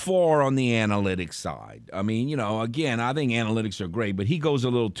too far on the analytics side. I mean, you know, again, I think analytics are great, but he goes a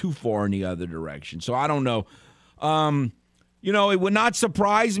little too far in the other direction. So I don't know. You know, it would not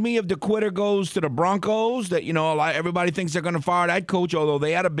surprise me if DeQuitter goes to the Broncos. That, you know, everybody thinks they're going to fire that coach, although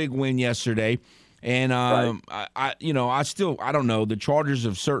they had a big win yesterday. And right. I don't know. The Chargers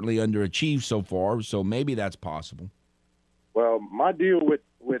have certainly underachieved so far, so maybe that's possible. Well, my deal with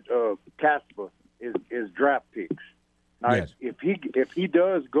Casper is draft picks. Now, yes. If he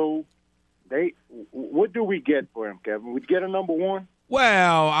does go, what do we get for him, Kevin? We get a number one.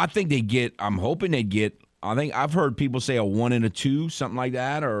 Well, I think they get. I'm hoping they get. I think I've heard people say a 1 and a 2, something like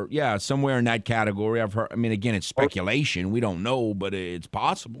that, or somewhere in that category. I've heard. I mean, again, it's speculation. We don't know, but it's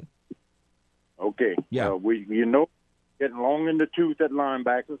possible. Okay. Yeah. Getting long in the tooth at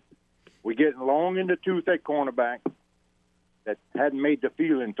linebacker. We're getting long in the tooth at cornerback. That hadn't made the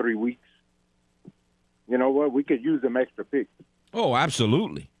field in 3 weeks. You know what? We could use them extra picks. Oh,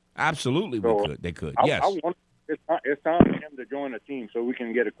 absolutely, absolutely. So we could. They could. Yes. It's time for him to join the team so we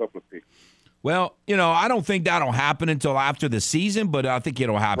can get a couple of picks. Well, you know, I don't think that'll happen until after the season, but I think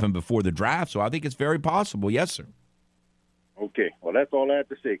it'll happen before the draft. So I think it's very possible. Yes, sir. Okay. Well, that's all I have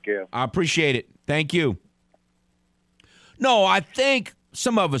to say, Kev. I appreciate it. Thank you. No, I think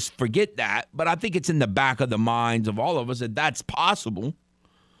some of us forget that, but I think it's in the back of the minds of all of us that that's possible.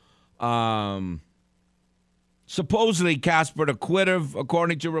 Supposedly, Casper DeQuitter,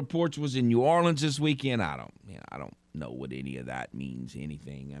 according to reports, was in New Orleans this weekend. I don't know what any of that means,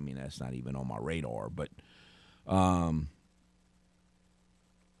 anything. I mean, that's not even on my radar. But I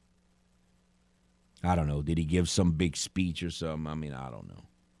don't know. Did he give some big speech or something? I mean, I don't know.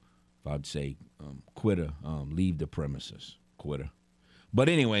 If I'd say, Quitter, leave the premises, Quitter. But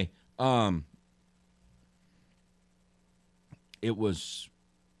anyway,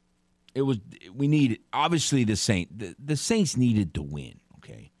 we needed, obviously the Saints needed to win,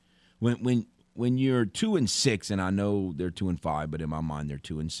 okay? When you're 2-6, and I know they're 2-5, but in my mind they're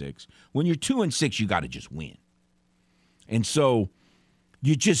 2-6. When you're 2-6, you got to just win. And so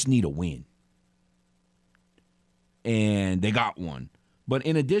you just need a win. And they got one. But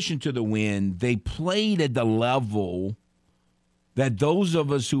in addition to the win, they played at the level that those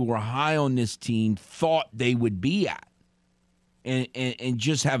of us who were high on this team thought they would be at. And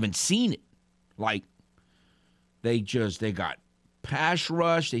just haven't seen it. Like, they got pass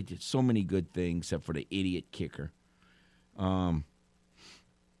rush. They did so many good things except for the idiot kicker.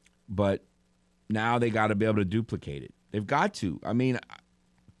 But now they got to be able to duplicate it. They've got to. I mean,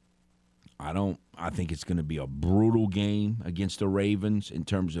 I think it's going to be a brutal game against the Ravens in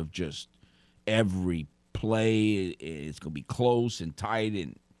terms of just every play. It's going to be close and tight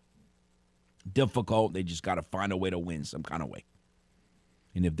and difficult. They just got to find a way to win some kind of way.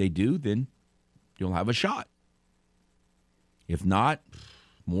 And if they do, then you'll have a shot. If not,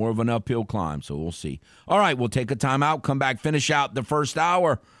 more of an uphill climb, so we'll see. All right, we'll take a timeout, come back, finish out the first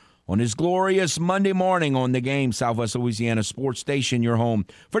hour on this glorious Monday morning on The Game, Southwest Louisiana Sports Station, your home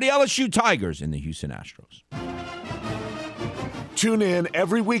for the LSU Tigers and the Houston Astros. Tune in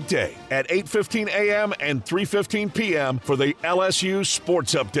every weekday at 8:15 a.m. and 3:15 p.m. for the LSU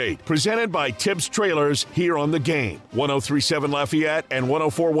Sports Update, presented by Tibbs Trailers here on The Game. 103.7 Lafayette and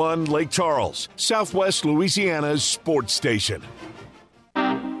 104.1 Lake Charles, Southwest Louisiana's sports station.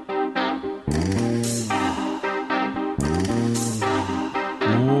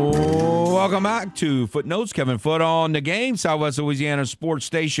 Welcome back to Footnotes. Kevin Foote on The Game, Southwest Louisiana Sports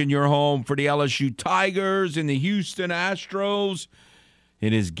Station, your home for the LSU Tigers and the Houston Astros.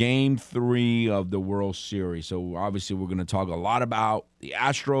 It is Game 3 of the World Series. So, obviously, we're going to talk a lot about the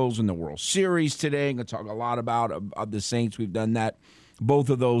Astros and the World Series today. I'm going to talk a lot about the Saints. We've done that, both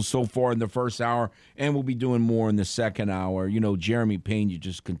of those so far in the first hour, and we'll be doing more in the second hour. You know, Jeremy Pena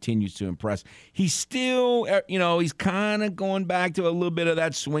just continues to impress. He's still, he's kind of going back to a little bit of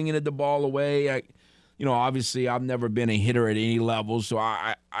that swinging at the ball away. Obviously, I've never been a hitter at any level, so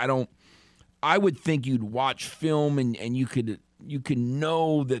I would think you'd watch film and you could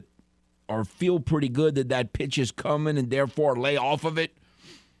know that or feel pretty good that pitch is coming and therefore lay off of it.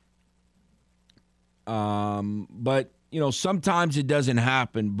 But sometimes it doesn't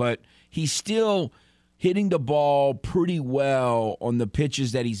happen, but he's still hitting the ball pretty well on the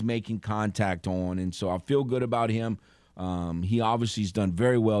pitches that he's making contact on, and so I feel good about him. He obviously has done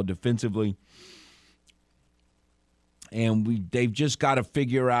very well defensively, and they've just got to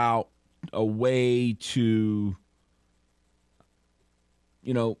figure out a way to,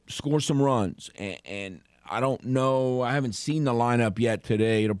 score some runs. And I don't know. I haven't seen the lineup yet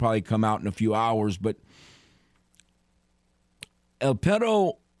today. It'll probably come out in a few hours. But El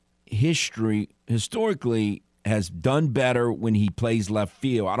Perro historically has done better when he plays left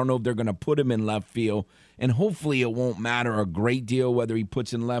field. I don't know if they're going to put him in left field, and hopefully it won't matter a great deal whether he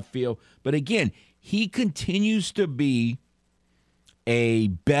puts in left field. But again, he continues to be a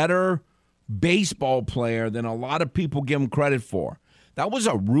better baseball player than a lot of people give him credit for. That was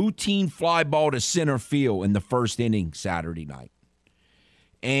a routine fly ball to center field in the first inning Saturday night.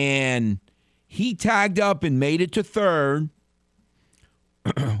 And he tagged up and made it to third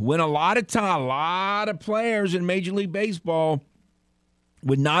when a lot of players in Major League Baseball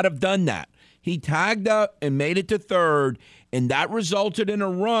would not have done that. He tagged up and made it to third, and that resulted in a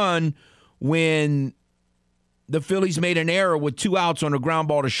run when the Phillies made an error with 2 outs on a ground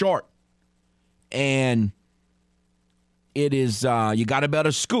ball to short. And it is, you got to bet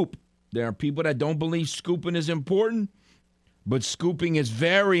a scoop. There are people that don't believe scooping is important, but scooping is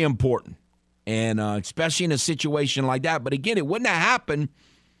very important, and especially in a situation like that. But again, it wouldn't have happened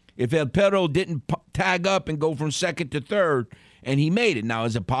if El Perro didn't tag up and go from second to third, and he made it. Now,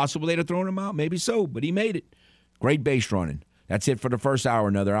 is it possible they'd have thrown him out? Maybe so, but he made it. Great base running. That's it for the first hour.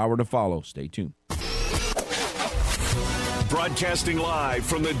 Another hour to follow. Stay tuned. Broadcasting live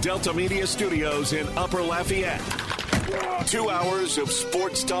from the Delta Media Studios in Upper Lafayette. 2 hours of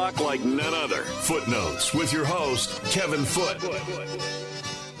sports talk like none other. Footnotes with your host, Kevin Foote.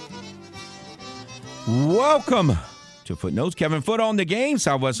 Welcome to Footnotes. Kevin Foote on the game,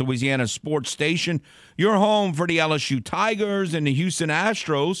 Southwest Louisiana Sports Station. Your home for the LSU Tigers and the Houston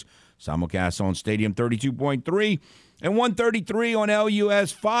Astros. Simulcast on Stadium 32.3 and 133 on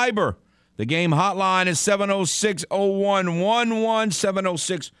LUS Fiber. The game hotline is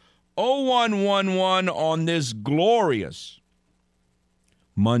 706-0111, 706-0111 on this glorious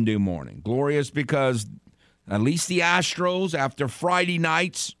Monday morning. Glorious because at least the Astros, after Friday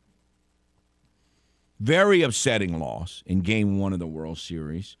night's very upsetting loss in Game 1 of the World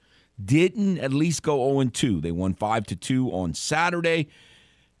Series, didn't at least go 0-2. They won 5-2 on Saturday.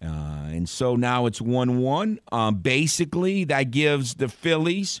 And so now it's 1-1. Basically, that gives the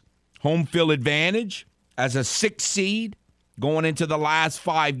Phillies home field advantage as a 6th seed going into the last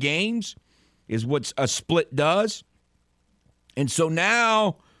 5 games is what a split does. And so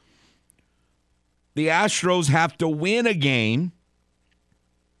now the Astros have to win a game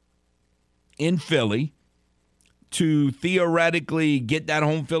in Philly to theoretically get that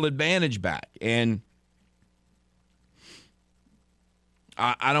home field advantage back. And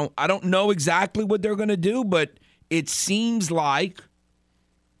I don't know exactly what they're going to do, but it seems like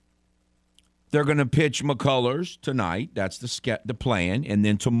they're going to pitch McCullers tonight. That's the plan. And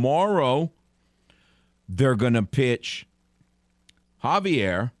then tomorrow, they're going to pitch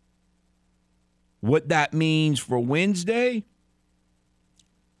Javier. What that means for Wednesday,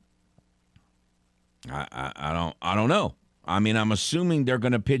 I don't know. I mean, I'm assuming they're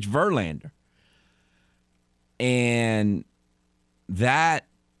going to pitch Verlander. And that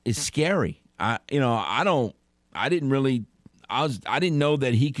is scary. I didn't know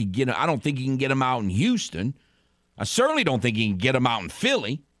that he could get him. I don't think he can get him out in Houston. I certainly don't think he can get him out in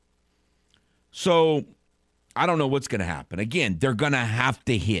Philly. So I don't know what's going to happen. Again, they're going to have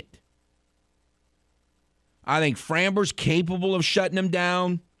to hit. I think Framber's capable of shutting him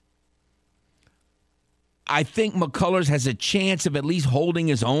down. I think McCullers has a chance of at least holding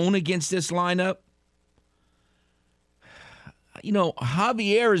his own against this lineup. You know,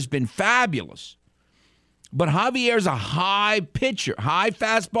 Javier has been fabulous. But Javier's a high pitcher, high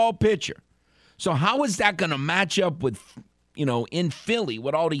fastball pitcher. So how is that going to match up with, in Philly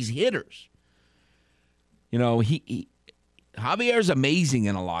with all these hitters? Javier's amazing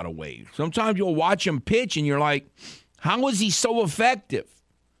in a lot of ways. Sometimes you'll watch him pitch and you're like, how is he so effective?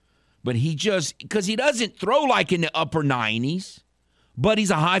 But because he doesn't throw like in the upper 90s, but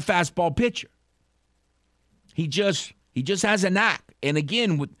he's a high fastball pitcher. He just has a knack. And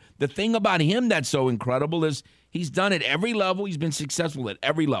again, the thing about him that's so incredible is he's done it every level. He's been successful at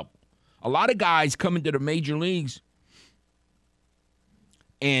every level. A lot of guys come into the major leagues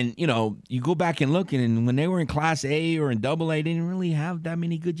and, you go back and look, and when they were in Class A or in Double A, they didn't really have that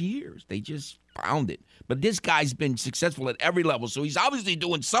many good years. They just found it. But this guy's been successful at every level, so he's obviously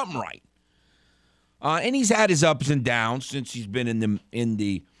doing something right. And he's had his ups and downs since he's been in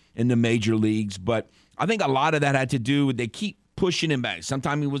the major leagues. But I think a lot of that had to do with they keep pushing him back.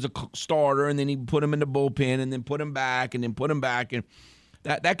 Sometimes he was a starter, and then he put him in the bullpen, and then put him back, and then put him back. And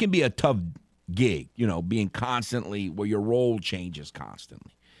that can be a tough gig, being constantly where your role changes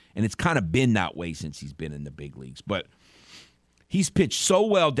constantly. And it's kind of been that way since he's been in the big leagues. But He's pitched so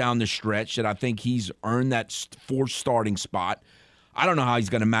well down the stretch that I think he's earned that fourth starting spot. I don't know how he's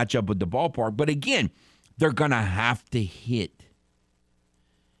going to match up with the ballpark, but again, they're going to have to hit.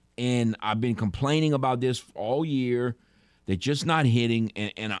 And I've been complaining about this all year. They're just not hitting,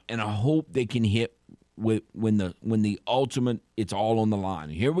 and I hope they can hit when the ultimate, it's all on the line.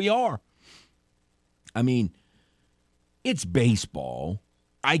 And here we are. I mean, it's baseball.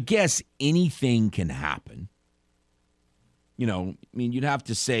 I guess anything can happen. You know, I mean, you'd have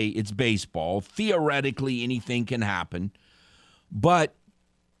to say it's baseball. Theoretically, anything can happen. But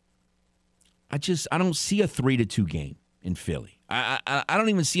I don't see a 3-2 game in Philly. I don't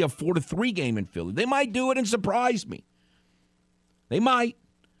even see a 4-3 game in Philly. They might do it and surprise me. They might.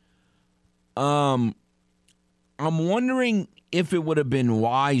 I'm wondering if it would have been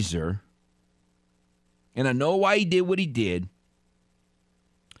wiser, and I know why he did what he did.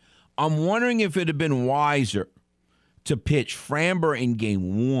 I'm wondering if it had been wiser to pitch Framber in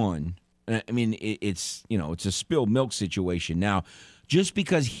game 1. I mean, it's a spilled milk situation now, just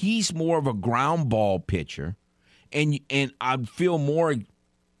because he's more of a ground ball pitcher, and I'd feel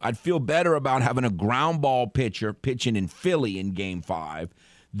better about having a ground ball pitcher pitching in Philly in game 5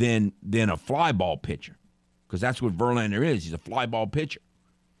 than a fly ball pitcher, because that's what Verlander is. He's a fly ball pitcher,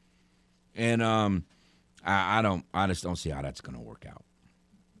 and I just don't see how that's going to work out.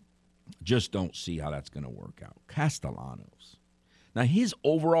 Just don't see how that's going to work out. Castellanos. Now, his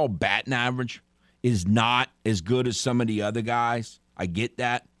overall batting average is not as good as some of the other guys. I get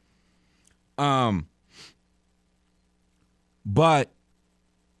that. But,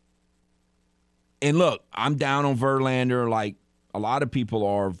 and look, I'm down on Verlander like a lot of people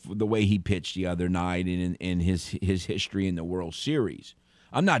are for the way he pitched the other night and in his history in the World Series.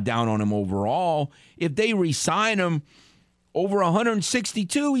 I'm not down on him overall. If they re-sign him over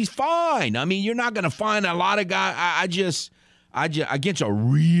 162, he's fine. I mean, you're not going to find a lot of guys. I just against a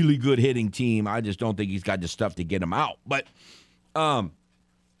really good hitting team, I just don't think he's got the stuff to get him out. But the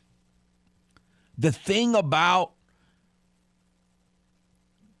thing about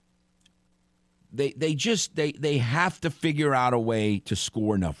they have to figure out a way to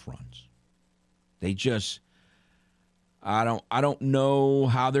score enough runs. They just I don't know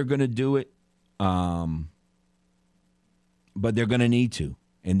how they're going to do it. But they're going to need to,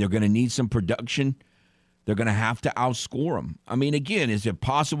 and they're going to need some production. They're going to have to outscore them. I mean, again, is it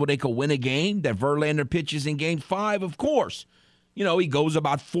possible they could win a game that Verlander pitches in game 5? Of course. You know, he goes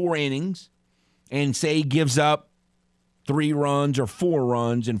about 4 innings and say he gives up 3 runs or 4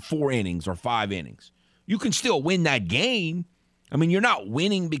 runs in 4 innings or 5 innings. You can still win that game. I mean, you're not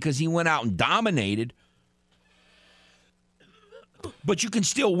winning because he went out and dominated, but you can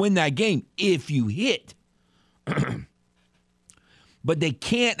still win that game if you hit. But they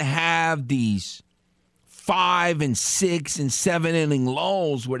can't have these 5 and 6 and 7 inning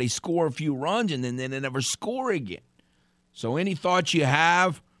lulls where they score a few runs and then they never score again. So any thoughts you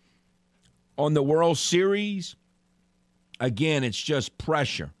have on the World Series? Again, it's just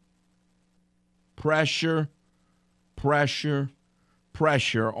pressure. Pressure, pressure,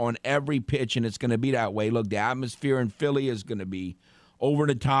 pressure on every pitch, and it's going to be that way. Look, the atmosphere in Philly is going to be over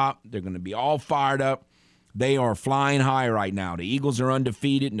the top. They're going to be all fired up. They are flying high right now. The Eagles are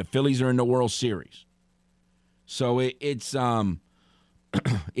undefeated, and the Phillies are in the World Series. So it's going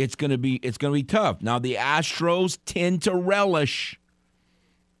to be tough. Now the Astros tend to relish,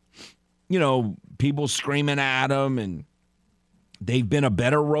 people screaming at them, and they've been a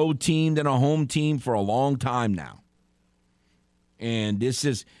better road team than a home team for a long time now. And this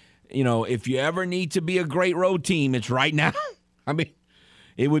is, if you ever need to be a great road team, it's right now. I mean,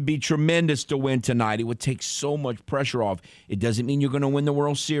 it would be tremendous to win tonight. It would take so much pressure off. It doesn't mean you're going to win the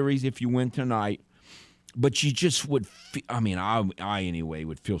World Series if you win tonight, but you just would I anyway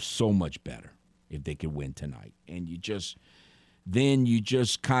would feel so much better if they could win tonight. And you just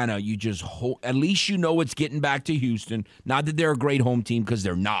hope, at least it's getting back to Houston. Not that they're a great home team, because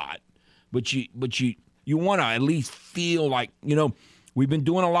they're not, but you want to at least feel like, we've been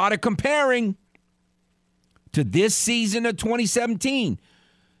doing a lot of comparing to this season of 2017.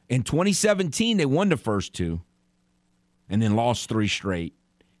 In 2017, they won the first 2 and then lost 3 straight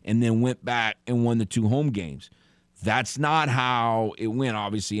and then went back and won the 2 home games. That's not how it went,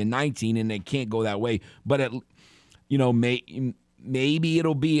 obviously, in 19, and they can't go that way. But, maybe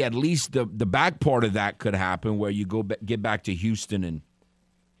it'll be at least the back part of that could happen, where you get back to Houston and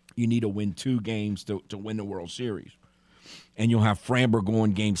you need to win 2 games to win the World Series. And you'll have Framber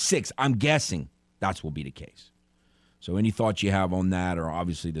going game 6. I'm guessing that's will be the case. So any thoughts you have on that, or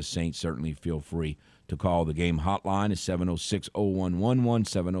obviously the Saints, certainly feel free to call the game hotline at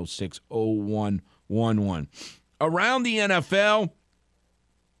 706-0111, 706-0111. around the NFL,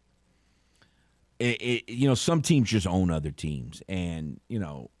 some teams just own other teams. And,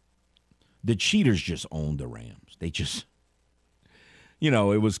 the cheaters just own the Rams. They just,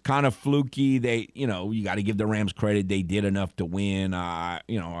 it was kind of fluky. They, you got to give the Rams credit. They did enough to win. I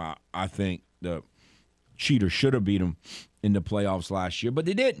think the cheaters should have beat them in the playoffs last year, but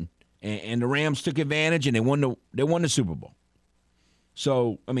they didn't. And the Rams took advantage, and they won the Super Bowl.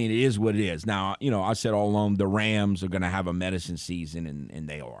 So, it is what it is. Now, I said all along the Rams are going to have a medicine season, and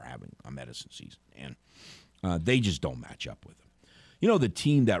they are having a medicine season. And they just don't match up with them. The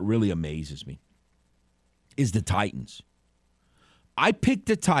team that really amazes me is the Titans. I picked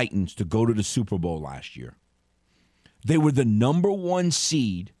the Titans to go to the Super Bowl last year. They were the number 1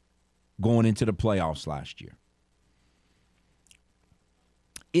 seed going into the playoffs last year.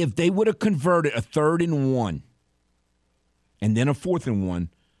 If they would have converted a 3rd and 1 and then a 4th and 1,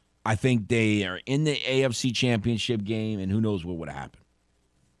 I think they are in the AFC Championship game, and who knows what would have happened.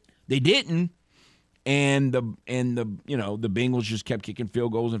 They didn't, and the Bengals just kept kicking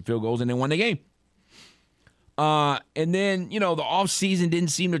field goals, and they won the game. And then, the offseason didn't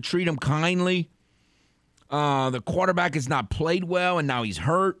seem to treat them kindly. The quarterback has not played well, and now he's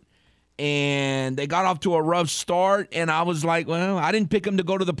hurt. And they got off to a rough start, and I was like, well, I didn't pick them to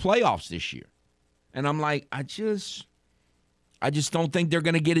go to the playoffs this year. And I'm like, I just don't think they're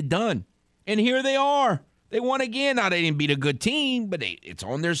going to get it done. And here they are. They won again. Now, they didn't beat a good team, but it's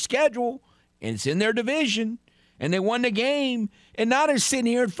on their schedule, and it's in their division, and they won the game. And now they're sitting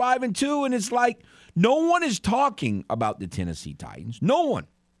here at 5-2, and it's like no one is talking about the Tennessee Titans. No one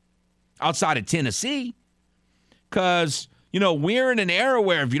outside of Tennessee, because – we're in an era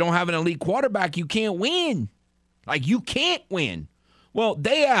where if you don't have an elite quarterback, you can't win. Like, you can't win. Well,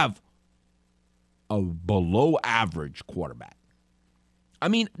 they have a below-average quarterback.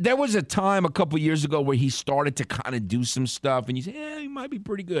 There was a time a couple years ago where he started to kind of do some stuff, and you say, he might be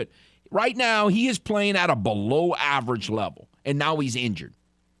pretty good. Right now, he is playing at a below-average level, and now he's injured.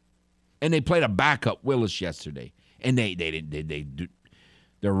 And they played a backup, Willis, yesterday, and they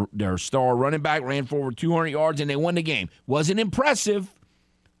Their star running back ran for over 200 yards, and they won the game. Wasn't impressive.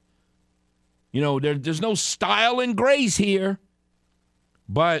 There's no style and grace here.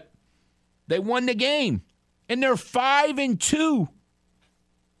 But they won the game. And they're 5-2.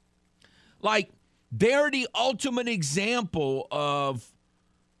 Like, they're the ultimate example of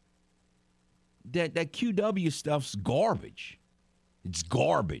that QW stuff's garbage. It's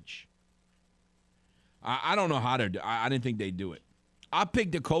garbage. I don't know how to – I didn't think they'd do it. I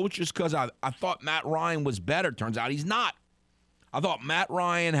picked the coach just because I thought Matt Ryan was better. Turns out he's not. I thought Matt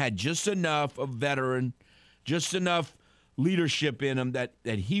Ryan had just enough of veteran, just enough leadership in him that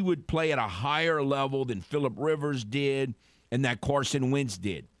he would play at a higher level than Phillip Rivers did and that Carson Wentz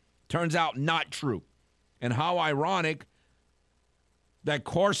did. Turns out not true. And how ironic that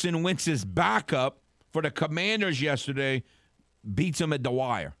Carson Wentz's backup for the Commanders yesterday beats him at the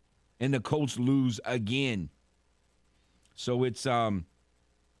wire. And the Colts lose again. So it's, obviously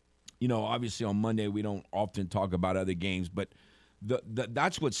on Monday we don't often talk about other games, but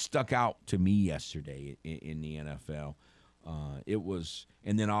that's what stuck out to me yesterday in the NFL. It was,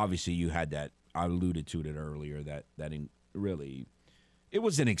 and then obviously you had that, I alluded to it earlier, that really, it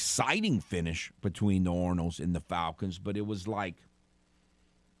was an exciting finish between the Orioles and the Falcons, but it was like,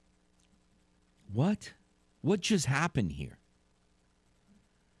 what? What just happened here?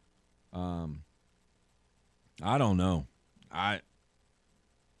 I don't know.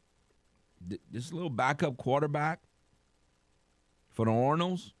 This little backup quarterback for the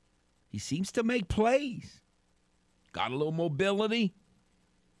Orioles, he seems to make plays. Got a little mobility.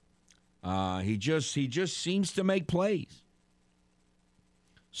 He just seems to make plays.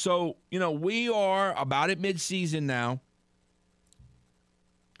 So, we are about at midseason now.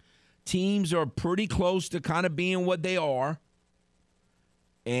 Teams are pretty close to kind of being what they are.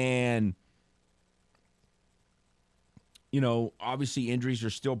 And obviously injuries are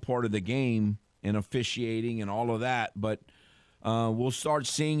still part of the game and officiating and all of that, but we'll start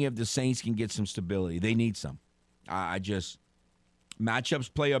seeing if the Saints can get some stability. They need some. Matchups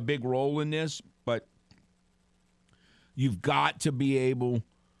play a big role in this, but you've got to be able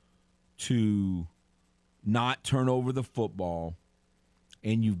to not turn over the football,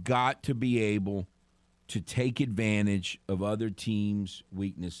 and you've got to be able to take advantage of other teams'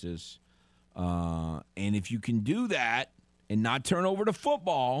 weaknesses. And if you can do that, and not turn over the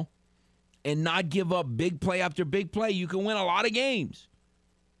football and not give up big play after big play, you can win a lot of games.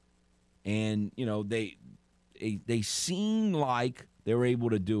 And, they seem like they were able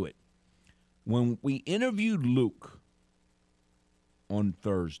to do it. When we interviewed Luke on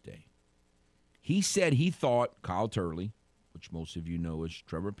Thursday, He said he thought Kyle Turley, which most of you know is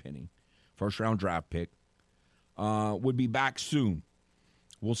Trevor Penning, first-round draft pick, would be back soon.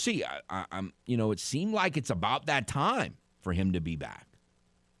 We'll see. I'm, it seemed like it's about that time for him to be back.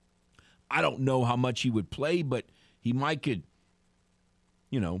 I don't know how much he would play, but he could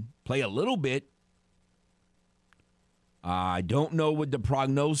play a little bit. I don't know what the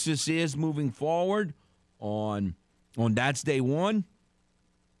prognosis is moving forward on that's day one.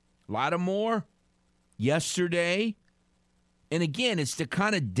 Lattimore, yesterday. And again, it's the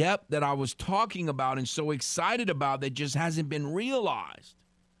kind of depth that I was talking about and so excited about that just hasn't been realized.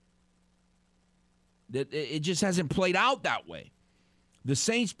 That it just hasn't played out that way. The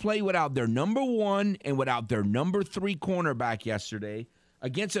Saints play without their number one and without their number 3 cornerback yesterday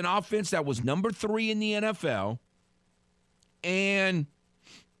against an offense that was number 3 in the NFL. And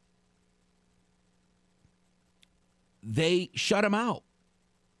they shut him out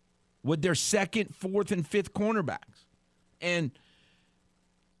with their second, fourth, and fifth cornerbacks. And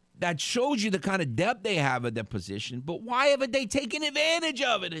that shows you the kind of depth they have at that position. But why haven't they taken advantage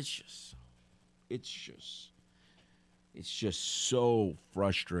of it? It's just so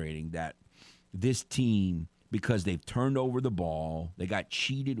frustrating that this team, because they've turned over the ball, they got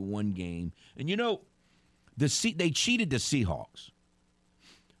cheated one game. And they cheated the Seahawks.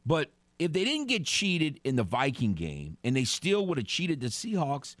 But if they didn't get cheated in the Viking game and they still would have cheated the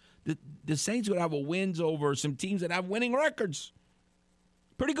Seahawks, the Saints would have wins over some teams that have winning records.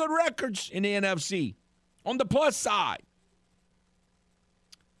 Pretty good records in the NFC on the plus side.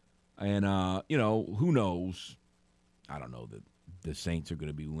 And, who knows? I don't know that the Saints are going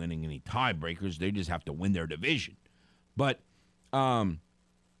to be winning any tiebreakers. They just have to win their division. But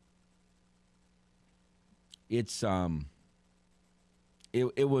it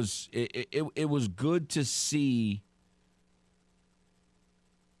was good to see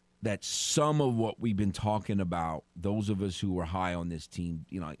that some of what we've been talking about, those of us who were high on this team,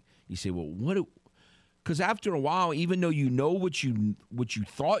 you say, well, because after a while, even though you know what you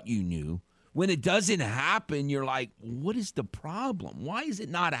thought you knew, when it doesn't happen, you're like, what is the problem? Why is it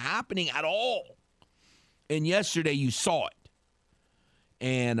not happening at all? And yesterday you saw it.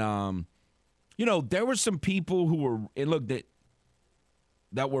 And, there were some people who were, and look,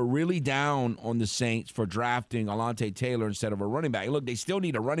 that were really down on the Saints for drafting Alontae Taylor instead of a running back. Look, they still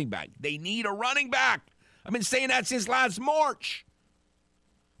need a running back. They need a running back. I've been saying that since last March.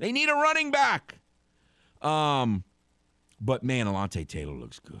 They need a running back. But, man, Alontae Taylor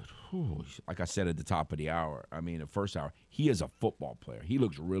looks good. Whew. Like I said at the top of the first hour, he is a football player. He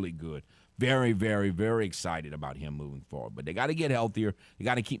looks really good. Very, very, very excited about him moving forward. But they got to get healthier. They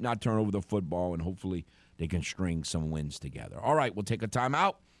got to keep not turning over the football, and hopefully they can string some wins together. All right, we'll take a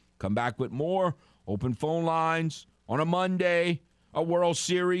timeout. Come back with more open phone lines on a Monday, a World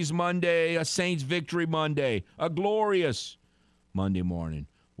Series Monday, a Saints victory Monday, a glorious Monday morning.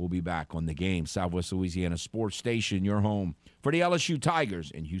 We'll be back on The Game, Southwest Louisiana Sports Station, your home for the LSU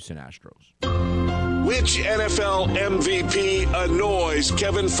Tigers and Houston Astros. Which NFL MVP annoys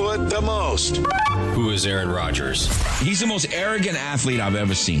Kevin Foote the most? Who is Aaron Rodgers? He's the most arrogant athlete I've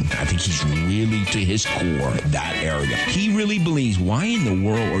ever seen. I think he's really, to his core, that arrogant. He really believes, why in the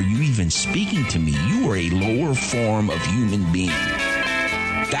world are you even speaking to me? You are a lower form of human being.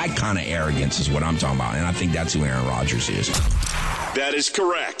 That kind of arrogance is what I'm talking about, and I think that's who Aaron Rodgers is. That is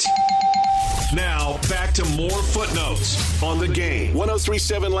correct. Now, back to more footnotes on The Game.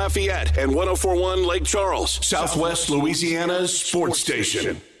 103.7 Lafayette and 104.1 Lake Charles, Southwest Louisiana's sports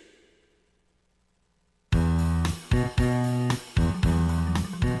station.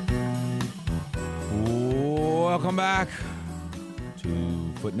 Welcome back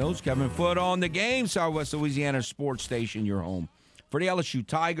to Footnotes. Kevin Foote on The Game, Southwest Louisiana sports station, your home for the LSU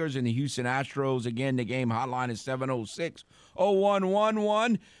Tigers and the Houston Astros. Again, the game hotline is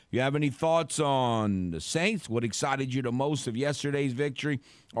 706-0111. If you have any thoughts on the Saints, what excited you the most of yesterday's victory,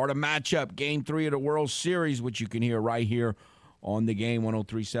 or the matchup, Game 3 of the World Series, which you can hear right here on The Game,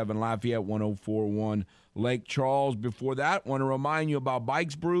 103.7 Lafayette, 104.1 Lake Charles. Before that, want to remind you about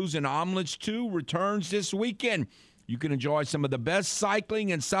Bikes, Brews, and Omelets 2 returns this weekend. You can enjoy some of the best cycling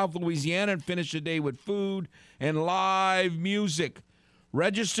in South Louisiana and finish the day with food and live music.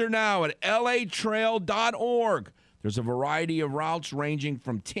 Register now at latrail.org. There's a variety of routes ranging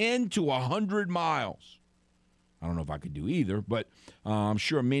from 10 to 100 miles. I don't know if I could do either, but I'm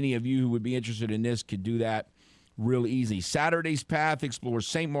sure many of you who would be interested in this could do that real easy. Saturday's path explores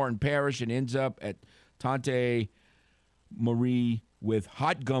St. Martin Parish and ends up at Tante Marie with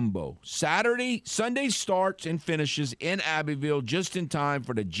hot gumbo. Sunday starts and finishes in Abbeville just in time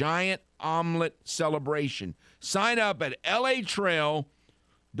for the giant omelet celebration. Sign up at latrail.org.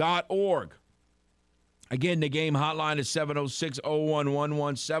 Again, the game hotline is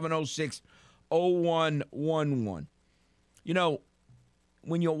 706-0111, 706-0111. You know,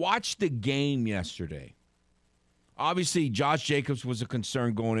 when you watch the game yesterday, obviously Josh Jacobs was a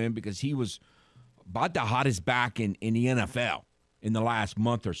concern going in because he was about the hottest back in the NFL in the last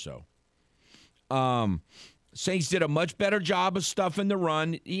month or so. Saints did a much better job of stuffing the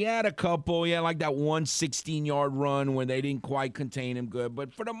run. He had a couple. He had like that 16-yard run where they didn't quite contain him good.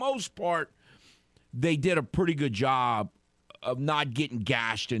 But for the most part, they did a pretty good job of not getting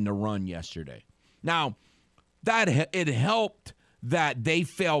gashed in the run yesterday. Now, it helped that they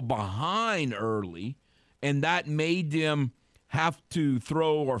fell behind early, and that made them have to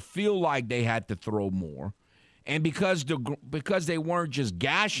throw or feel like they had to throw more. And because they weren't just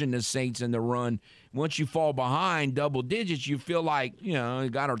gashing the Saints in the run, once you fall behind double digits, you feel like, you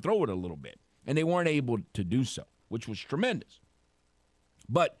got to throw it a little bit. And they weren't able to do so, which was tremendous.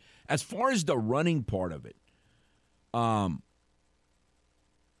 But as far as the running part of it,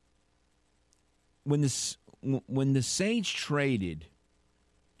 when the Saints traded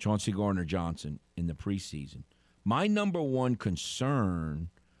Chauncey Gardner-Johnson in the preseason, my number one concern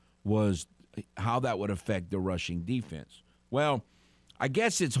was how that would affect the rushing defense. Well, I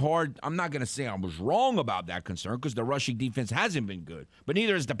guess it's hard. I'm not going to say I was wrong about that concern because the rushing defense hasn't been good, but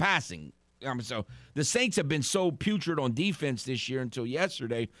neither is the passing. So the Saints have been so putrid on defense this year until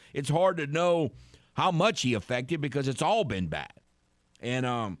yesterday, it's hard to know how much he affected because it's all been bad. And,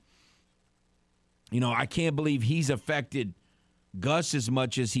 I can't believe he's affected Gus as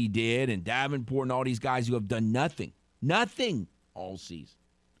much as he did and Davenport and all these guys who have done nothing all season.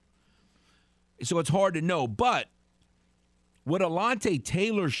 So it's hard to know. But what Alontae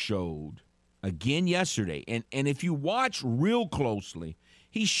Taylor showed again yesterday, and if you watch real closely,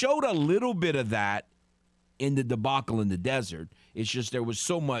 he showed a little bit of that in the debacle in the desert. It's just there was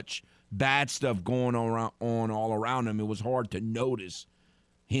so much bad stuff going on all around him, it was hard to notice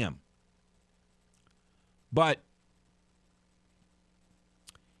him. But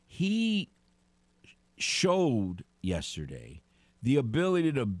he showed yesterday the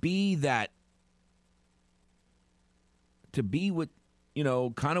ability to be what,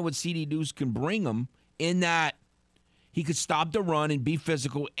 kind of what C.D. Deuce can bring him in that he could stop the run and be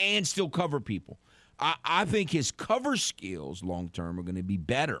physical and still cover people. I think his cover skills long-term are going to be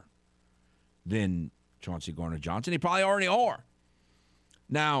better than Chauncey Gardner-Johnson. They probably already are.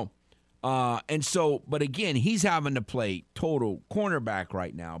 Now, but again, he's having to play total cornerback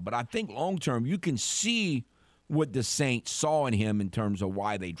right now. But I think long-term, you can see what the Saints saw in him in terms of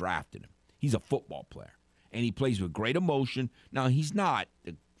why they drafted him. He's a football player, and he plays with great emotion. Now, he's not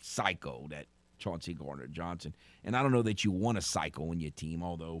the psycho that Chauncey Gardner-Johnson, and I don't know that you want a psycho in your team,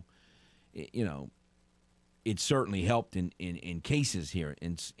 although, it certainly helped in cases here.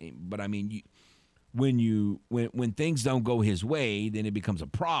 But I mean, when things don't go his way, then it becomes a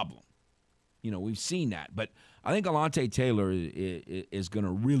problem. We've seen that. But I think Alontae Taylor is going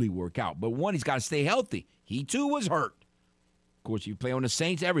to really work out. But one, he's got to stay healthy. He too was hurt. Of course, you play on the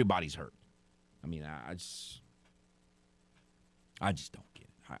Saints, everybody's hurt. I mean, I just don't get it.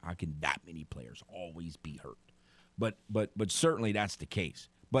 How can that many players always be hurt? But certainly that's the case.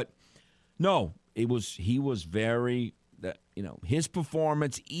 But no, he was very his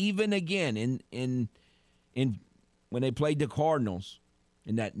performance, even again in when they played the Cardinals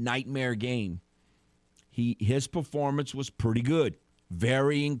in that nightmare game, his performance was pretty good,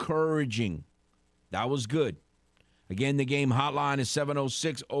 very encouraging. That was good. Again, the game hotline is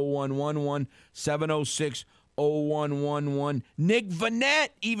 706-0111, 706-0111. Nick Vannett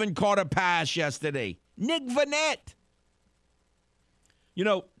even caught a pass yesterday. Nick Vannett.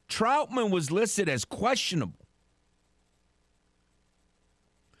 Troutman was listed as questionable,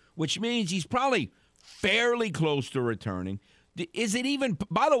 which means he's probably fairly close to returning. Is it even,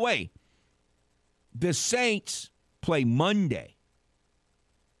 by the way, the Saints play Monday.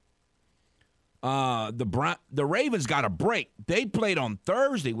 The Ravens got a break. They played on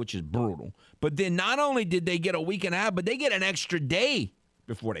Thursday, which is brutal. But then not only did they get a week and a half, but they get an extra day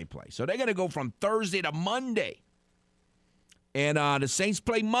before they play. So they're going to go from Thursday to Monday. And the Saints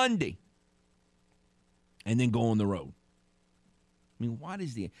play Monday and then go on the road. I mean,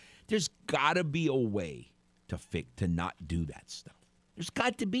 there's got to be a way to not do that stuff. There's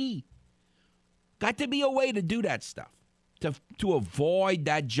got to be a way to do that stuff, to avoid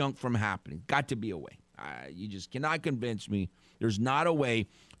that junk from happening. Got to be a way. You just cannot convince me there's not a way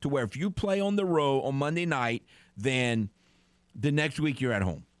to where if you play on the road on Monday night, then the next week you're at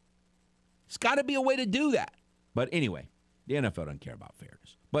home. It's got to be a way to do that. But anyway, the NFL doesn't care about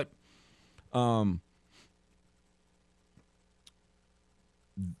fairness. But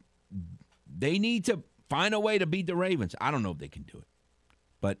they need to find a way to beat the Ravens. I don't know if they can do it,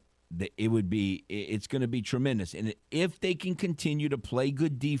 but it's going to be tremendous. And if they can continue to play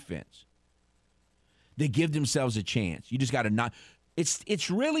good defense, they give themselves a chance. You just got to not. It's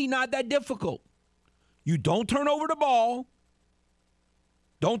really not that difficult. You don't turn over the ball.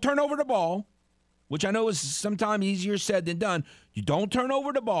 Don't turn over the ball, which I know is sometimes easier said than done. You don't turn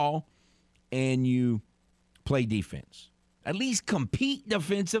over the ball, and you play defense. At least compete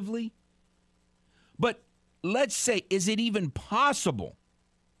defensively. But let's say, is it even possible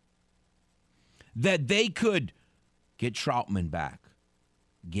that they could get Troutman back,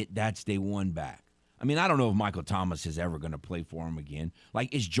 get That's Day One back? I mean, I don't know if Michael Thomas is ever going to play for him again.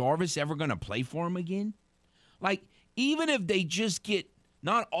 Like, is Jarvis ever going to play for him again? Like, even if they just get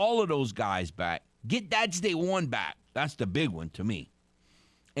not all of those guys back, get That's Day One back. That's the big one to me.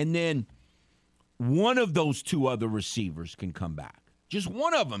 And then one of those two other receivers can come back. Just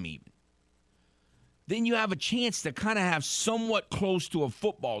one of them even. Then you have a chance to kind of have somewhat close to a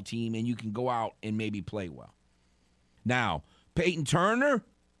football team, and you can go out and maybe play well. Now, Peyton Turner,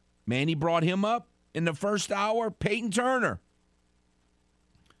 Manny brought him up in the first hour. Peyton Turner.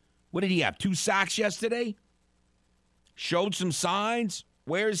 What did he have? 2 sacks yesterday? Showed some signs.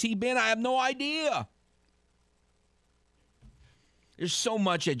 Where has he been? I have no idea. There's so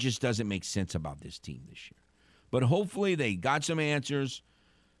much that just doesn't make sense about this team this year. But hopefully they got some answers.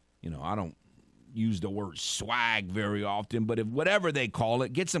 You know, I don't use the word swag very often, but if whatever they call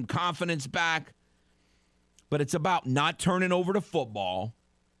it, get some confidence back. But it's about not turning over the football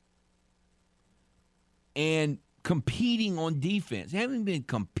and competing on defense. They haven't been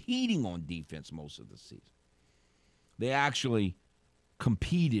competing on defense most of the season. They actually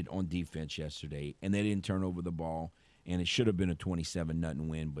competed on defense yesterday, and they didn't turn over the ball, and it should have been a 27-0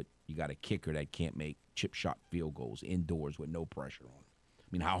 win, but you got a kicker that can't make chip shot field goals indoors with no pressure on him. I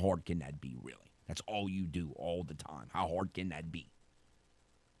mean, how hard can that be, really? That's all you do all the time. How hard can that be?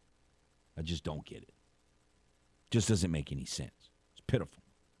 I just don't get it. Just doesn't make any sense. It's pitiful.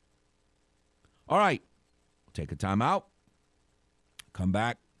 All right. We'll take a timeout. Come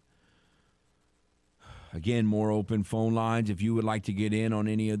back. Again, more open phone lines. If you would like to get in on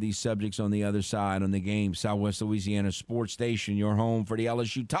any of these subjects on the other side on the game, Southwest Louisiana Sports Station, your home for the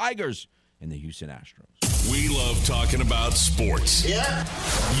LSU Tigers and the Houston Astros. We love talking about sports. Yeah.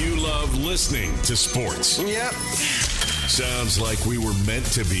 You love listening to sports. Yep. Sounds like we were meant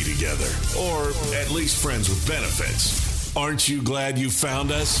to be together, or at least friends with benefits. Aren't you glad you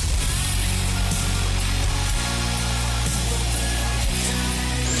found us?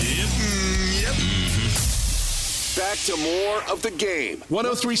 Yep. Back to more of the game.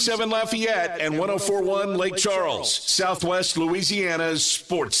 103.7 Lafayette and 104.1 Lake Charles, Southwest Louisiana's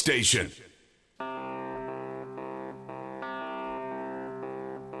sports station.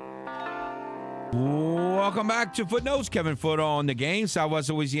 Welcome back to Footnotes. Kevin Foote on the game. Southwest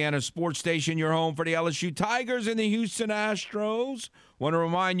Louisiana Sports Station, your home for the LSU Tigers and the Houston Astros. Want to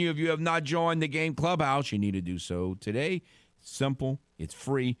remind you, if you have not joined the game clubhouse, you need to do so today. It's simple. It's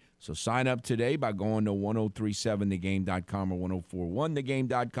free. So sign up today by going to 1037thegame.com or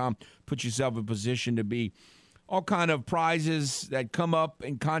 1041thegame.com. Put yourself in position to be all kind of prizes that come up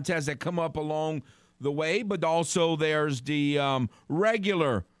and contests that come up along the way, but also there's the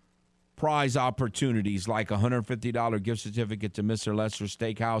regular prize opportunities like a $150 gift certificate to Mr. Lester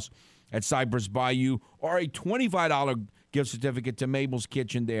Steakhouse at Cypress Bayou, or a $25 gift certificate to Mabel's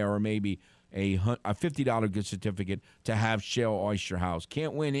Kitchen there, or maybe a $50 gift certificate to Half Shell Oyster House.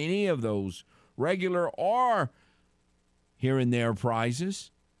 Can't win any of those regular or here and there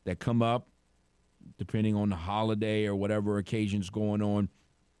prizes that come up depending on the holiday or whatever occasion's going on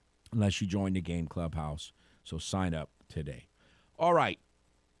unless you join the game clubhouse. So sign up today. All right.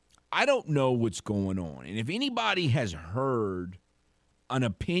 I don't know what's going on. And if anybody has heard an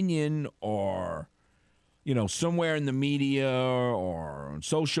opinion or, you know, somewhere in the media or on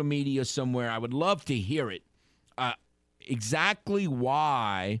social media somewhere, I would love to hear it. Exactly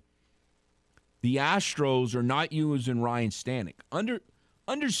why the Astros are not using Ryan Stanek.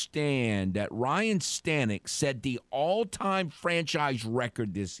 Understand that Ryan Stanek set the all-time franchise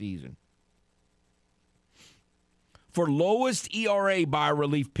record this season for lowest ERA by a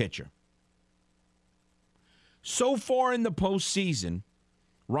relief pitcher. So far in the postseason,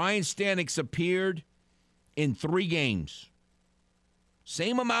 Ryan Stanek's appeared in 3 games.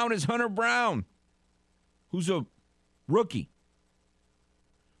 Same amount as Hunter Brown, who's a rookie.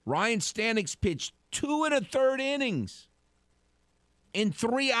 Ryan Stanek's pitched 2 1/3 innings in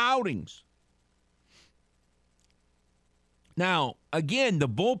 3 outings. Now, again, the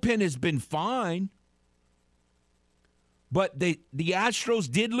bullpen has been fine. But the Astros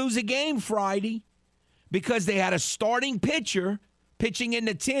did lose a game Friday because they had a starting pitcher pitching in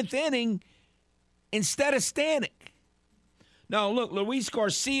the 10th inning instead of Stanek. Now, look, Luis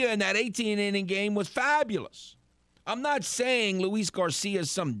Garcia in that 18-inning game was fabulous. I'm not saying Luis Garcia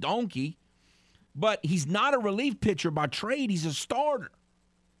is some donkey, but he's not a relief pitcher by trade. He's a starter.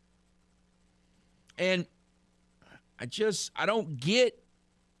 And I don't get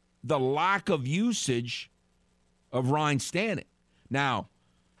the lack of usage of Ryan Stanek. Now,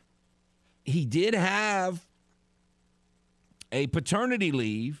 he did have a paternity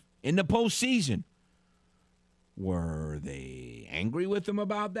leave in the postseason. Were they angry with him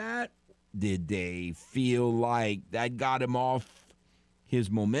about that? Did they feel like that got him off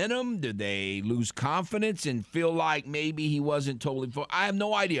his momentum? Did they lose confidence and feel like maybe he wasn't totally full? I have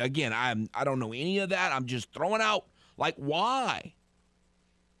no idea. Again, I don't know any of that. I'm just throwing out, like, why?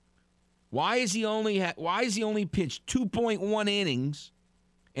 Why is he only pitched 2.1 innings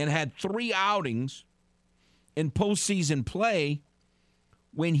and had 3 outings in postseason play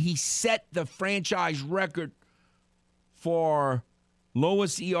when he set the franchise record for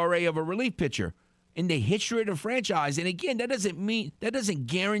lowest ERA of a relief pitcher in the history of the franchise? And again, that doesn't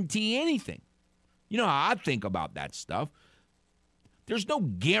guarantee anything. You know how I think about that stuff. There's no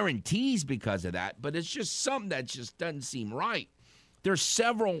guarantees because of that, but it's just something that just doesn't seem right. There's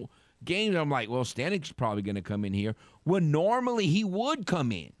several games I'm like, well, Stanek's probably going to come in here when normally he would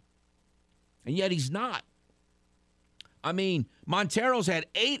come in, and yet he's not. I mean, Montero's had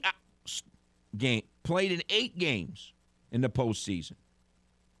played in 8 games in the postseason.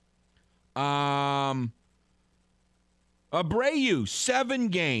 Abreu, 7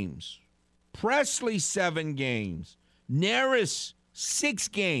 games. Presley, 7 games. Neris, 6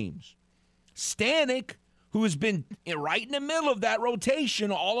 games. Stanek, who has been right in the middle of that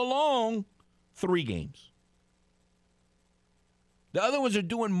rotation all along, 3 games. The other ones are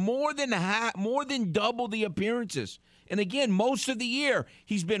doing more than double the appearances. And again, most of the year,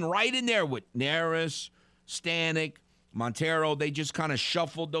 he's been right in there with Neris, Stanek, Montero. They just kind of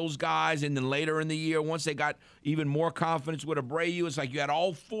shuffled those guys, and then later in the year, once they got even more confidence with Abreu, it's like you had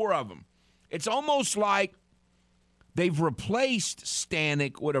all 4 of them. It's almost like they've replaced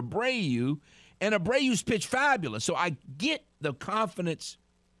Stanek with Abreu, and Abreu's pitched fabulous. So I get the confidence,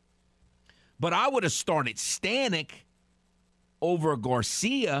 but I would have started Stanek over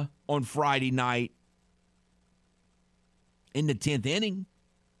Garcia on Friday night in the 10th inning.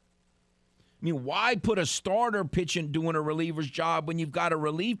 I mean, why put a starter pitching doing a reliever's job when you've got a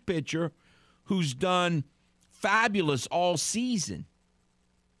relief pitcher who's done fabulous all season?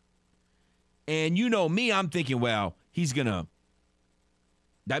 And you know me, I'm thinking, well,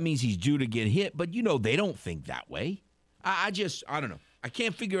 that means he's due to get hit. But, you know, they don't think that way. I don't know. I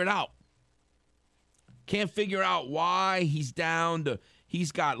can't figure it out. Can't figure out why he's down to,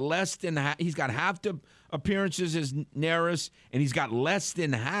 he's got half the appearances as Neris, and he's got less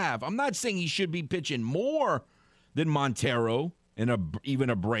than half. I'm not saying he should be pitching more than Montero and even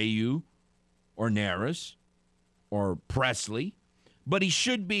Abreu or Neris or Presley, but he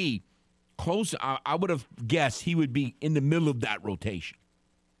should be close. I would have guessed he would be in the middle of that rotation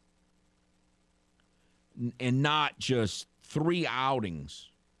and not just 3 outings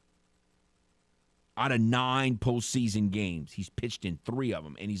out of 9 postseason games. He's pitched in 3 of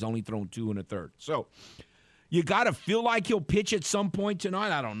them, and he's only thrown 2 1/3. So you got to feel like he'll pitch at some point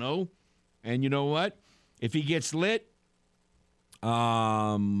tonight. I don't know. And you know what? If he gets lit,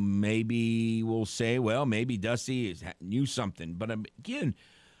 maybe we'll say, well, maybe Dusty knew something. But again,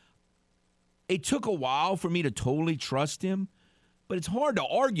 it took a while for me to totally trust him, but it's hard to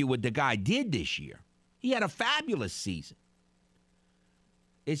argue what the guy did this year. He had a fabulous season.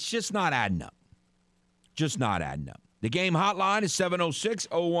 It's just not adding up. Just not adding up. The game hotline is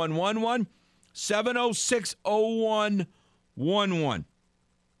 706-0111. 706-0111.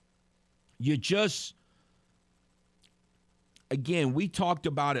 You just, again, we talked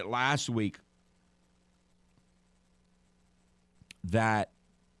about it last week that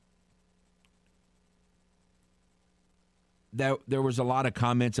there was a lot of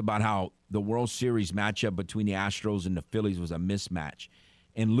comments about how the World Series matchup between the Astros and the Phillies was a mismatch.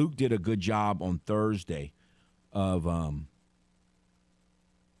 And Luke did a good job on Thursday of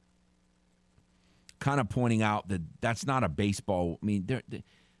kind of pointing out that that's not a baseball. I mean, they're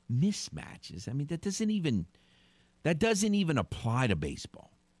mismatches. I mean, that doesn't even apply to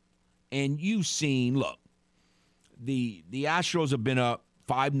baseball. And you've seen, look, the Astros have been up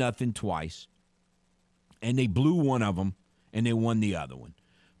 5-0 twice, and they blew one of them, and they won the other one.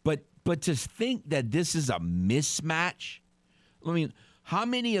 But to think that this is a mismatch, I mean, how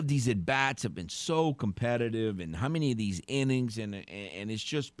many of these at-bats have been so competitive, and how many of these innings, and it's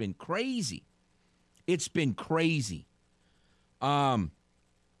just been crazy. It's been crazy. And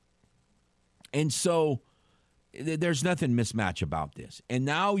so there's nothing mismatch about this. And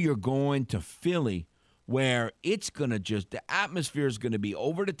now you're going to Philly where it's going to the atmosphere is going to be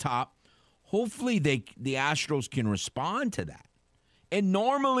over the top. Hopefully the Astros can respond to that. And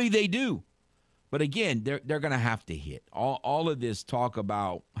normally they do. But again, they're going to have to hit. All of this talk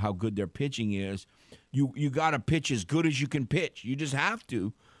about how good their pitching is, you got to pitch as good as you can pitch. You just have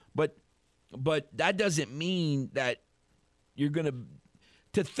to. But that doesn't mean that you're going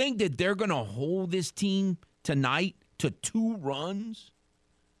to think that they're going to hold this team tonight to 2 runs.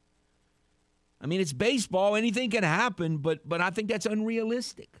 I mean, it's baseball. Anything can happen, but I think that's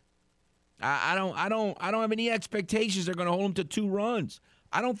unrealistic. I don't have any expectations they're going to hold them to 2 runs.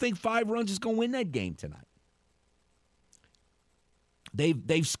 I don't think 5 runs is going to win that game tonight.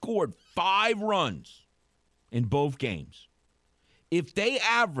 They've scored 5 runs in both games. If they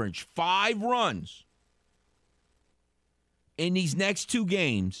average 5 runs in these next 2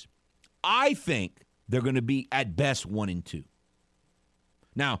 games, I think they're going to be at best 1-2.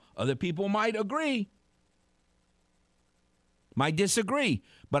 Now, other people might agree, might disagree,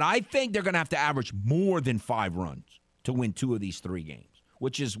 but I think they're going to have to average more than 5 runs to win 2 of these 3 games,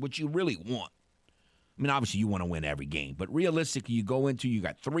 which is what you really want. I mean, obviously you want to win every game, but realistically, you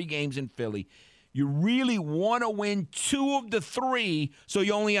got 3 games in Philly. You really want to win 2 of the 3, so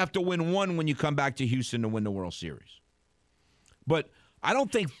you only have to win 1 when you come back to Houston to win the World Series. But I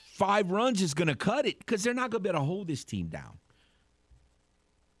don't think 5 runs is going to cut it because they're not going to be able to hold this team down.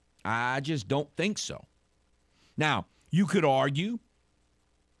 I just don't think so. Now, you could argue,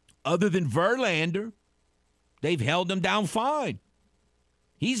 other than Verlander, they've held him down fine.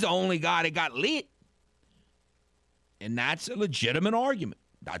 He's the only guy that got lit. And that's a legitimate argument.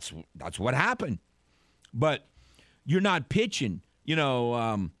 That's what happened. But you're not pitching.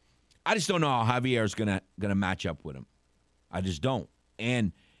 I just don't know how Javier's gonna match up with him. I just don't.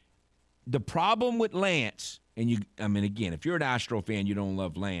 And the problem with Lance, again, if you're an Astro fan, you don't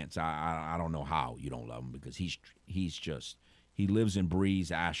love Lance. I don't know how you don't love him because he lives and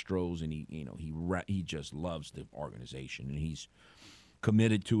breathes Astros, and he just loves the organization, and he's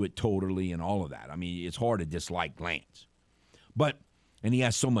committed to it totally and all of that. I mean, it's hard to dislike Lance. And he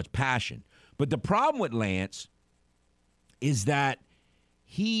has so much passion. But the problem with Lance is that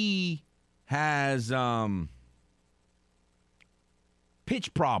he has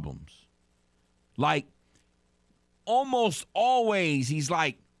pitch problems. Like, almost always he's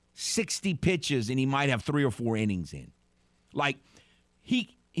like 60 pitches and he might have 3 or 4 innings in. Like,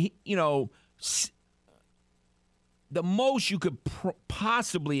 he the most you could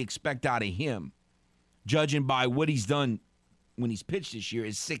possibly expect out of him, judging by what he's done when he's pitched this year,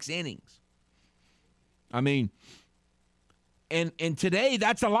 is 6 innings. I mean, and today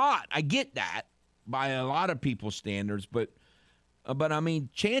that's a lot. I get that by a lot of people's standards, but I mean,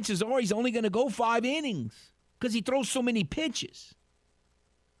 chances are he's only going to go 5 innings because he throws so many pitches.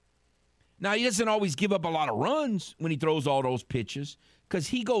 Now, he doesn't always give up a lot of runs when he throws all those pitches because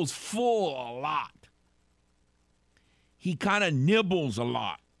he goes full a lot. He kind of nibbles a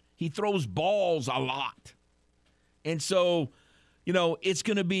lot. He throws balls a lot. And so, it's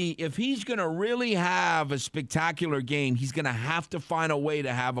going to be, if he's going to really have a spectacular game, he's going to have to find a way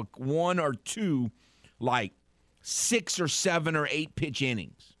to have 1 or 2, like 6 or 7 or 8 pitch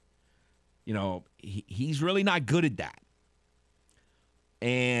innings. He's really not good at that.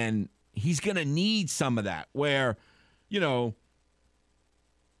 And he's going to need some of that where, he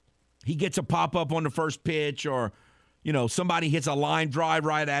gets a pop-up on the first pitch, or, somebody hits a line drive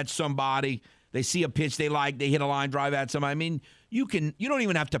right at somebody. They see a pitch they like, they hit a line drive at somebody. I mean, you don't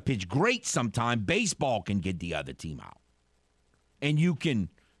even have to pitch great sometime. Baseball can get the other team out. And you can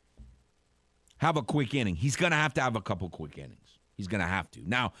have a quick inning. He's going to have a couple quick innings. He's going to have to.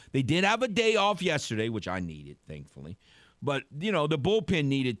 Now, they did have a day off yesterday, which I needed, thankfully. But, the bullpen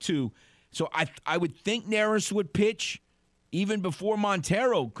needed too. So I would think Neris would pitch even before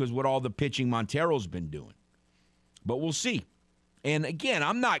Montero, because with all the pitching Montero's been doing. But we'll see. And again,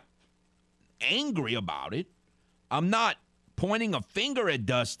 I'm not angry about it. I'm not pointing a finger at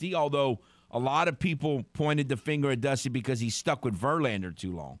Dusty, although a lot of people pointed the finger at Dusty because he's stuck with Verlander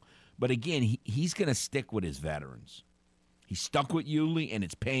too long. But again, he's going to stick with his veterans. He's stuck with Yuli, and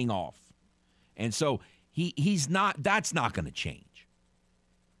it's paying off. And so he's not. That's not going to change.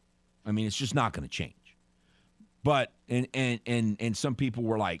 I mean, it's just not going to change. But and some people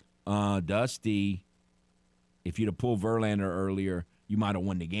were like, Dusty, if you'd have pulled Verlander earlier, you might have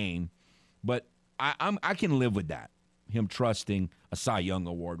won the game. But I can live with that. Him trusting a Cy Young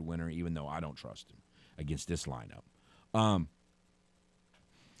Award winner, even though I don't trust him against this lineup.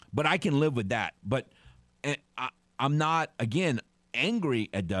 But I can live with that. But I'm not, again, angry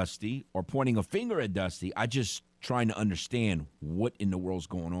at Dusty or pointing a finger at Dusty. I just trying to understand what in the world's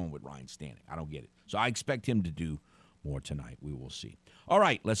going on with Ryan Stanek. I don't get it. So I expect him to do more tonight. We will see. All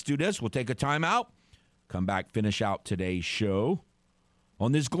right, let's do this. We'll take a timeout. Come back, finish out today's show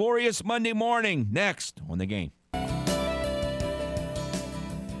on this glorious Monday morning. Next on The Game.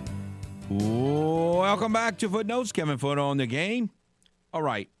 Welcome back to Footnotes. Kevin Foote on The Game. All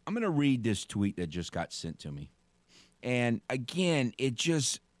right, I'm going to read this tweet that just got sent to me. And again,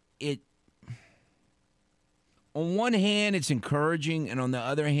 on one hand, it's encouraging, and on the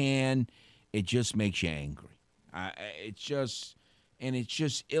other hand, it just makes you angry. It just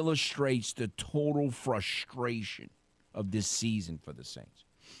illustrates the total frustration of this season for the Saints.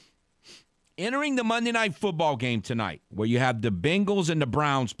 Entering the Monday Night Football game tonight, where you have the Bengals and the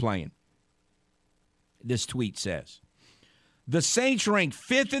Browns playing, this tweet says, the Saints rank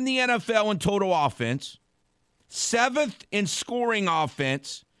 5th in the NFL in total offense, 7th in scoring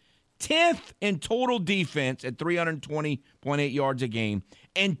offense, 10th in total defense at 320.8 yards a game,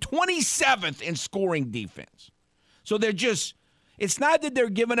 and 27th in scoring defense. So it's not that they're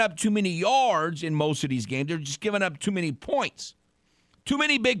giving up too many yards in most of these games. They're just giving up too many points, too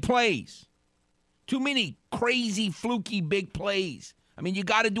many big plays, too many crazy, fluky big plays. I mean, you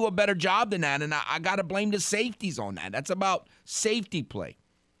got to do a better job than that, and I got to blame the safeties on that. That's about safety play.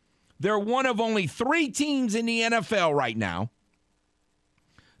 They're one of only 3 teams in the NFL right now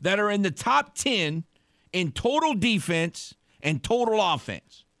that are in the top 10 in total defense and total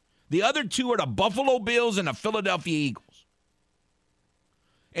offense. The other 2 are the Buffalo Bills and the Philadelphia Eagles.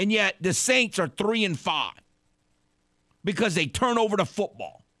 And yet the Saints are 3-5 because they turn over the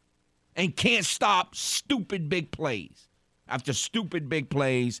football and can't stop stupid big plays after stupid big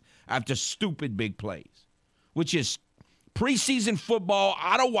plays after stupid big plays, which is preseason football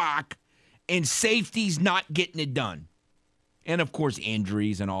out of whack and safeties not getting it done. And, of course,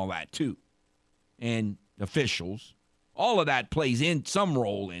 injuries and all that, too. And officials. All of that plays in some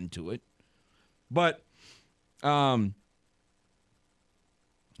role into it. But it's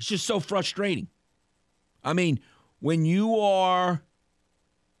just so frustrating. I mean, when you are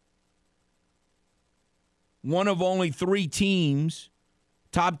one of only 3 teams,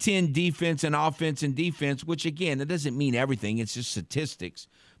 top 10 defense and offense and defense, which, again, it doesn't mean everything. It's just statistics.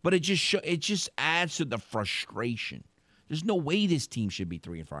 But it just adds to the frustration. There's no way this team should be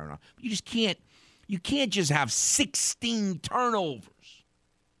 3-5 now. You just can't. You can't just have 16 turnovers.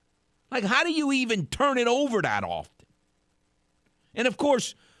 Like, how do you even turn it over that often? And of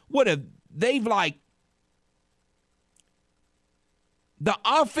course, the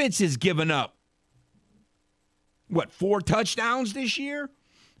offense has given up 4 touchdowns this year?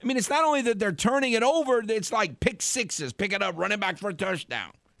 I mean, it's not only that they're turning it over, it's like pick sixes, pick it up, running back for a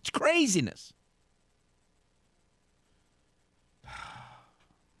touchdown. It's craziness.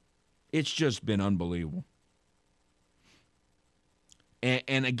 It's just been unbelievable.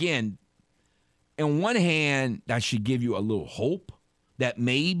 And again, on one hand, that should give you a little hope that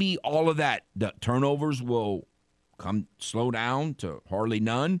maybe all of that, the turnovers will slow down to hardly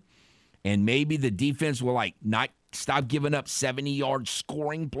none. And maybe the defense will not stop giving up 70-yard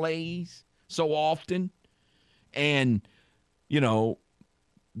scoring plays so often. And,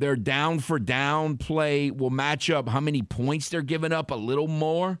 their down for down play will match up how many points they're giving up a little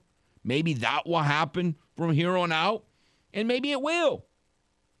more. Maybe that will happen from here on out, and maybe it will.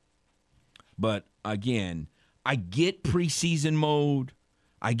 But, again, I get preseason mode.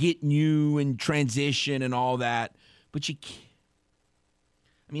 I get new and transition and all that. But you can't.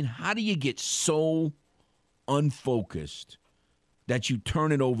 I mean, how do you get so unfocused that you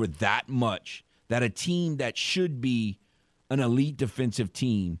turn it over that much, that a team that should be an elite defensive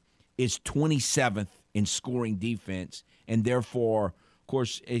team is 27th in scoring defense, and therefore, of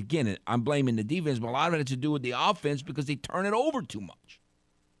course, again, I'm blaming the defense, but a lot of it has to do with the offense because they turn it over too much.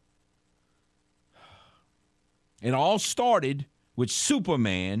 It all started with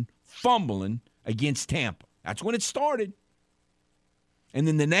Superman fumbling against Tampa. That's when it started. And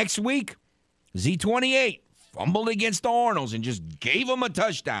then the next week, Z28 fumbled against the Arnolds and just gave them a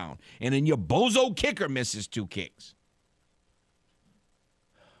touchdown. And then your bozo kicker misses 2 kicks.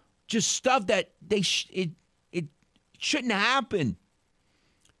 Just stuff that it shouldn't happen.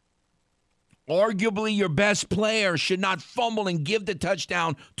 Arguably, your best player should not fumble and give the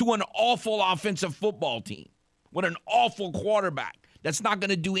touchdown to an awful offensive football team with an awful quarterback that's not going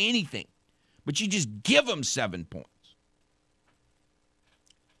to do anything. But you just give them 7 points.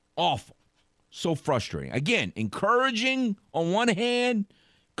 Awful. So frustrating. Again, encouraging on one hand,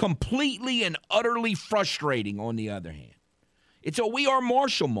 completely and utterly frustrating on the other hand. It's a We Are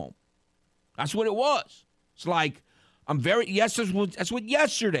Marshall moment. That's what it was. It's like, that's what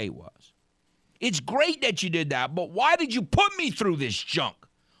yesterday was. It's great that you did that, but why did you put me through this junk?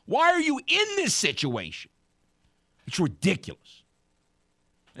 Why are you in this situation? It's ridiculous.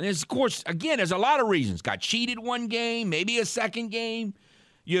 And there's, of course, again, there's a lot of reasons. Got cheated one game, maybe a second game.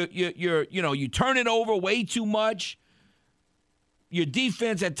 You turn it over way too much. Your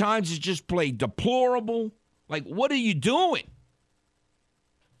defense at times has just played deplorable. Like, what are you doing?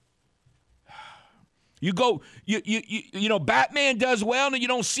 You go, Batman does well and you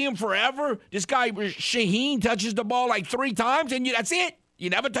don't see him forever. This guy, Shaheen, touches the ball like 3 times and that's it. He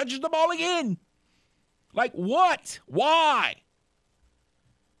never touches the ball again. Like, what? Why?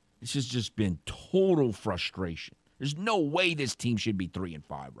 This has just been total frustration. There's no way this team should be 3-5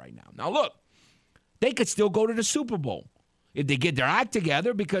 right now. Now, look, they could still go to the Super Bowl if they get their act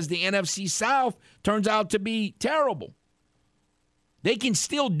together because the NFC South turns out to be terrible. They can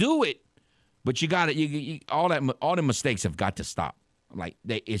still do it, but you got to all the mistakes have got to stop.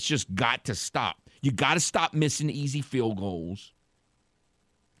 It's just got to stop. You got to stop missing easy field goals.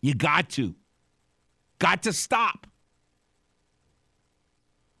 You got to stop.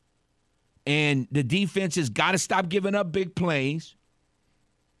 And the defense has got to stop giving up big plays.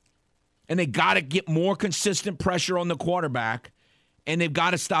 And they got to get more consistent pressure on the quarterback. And they've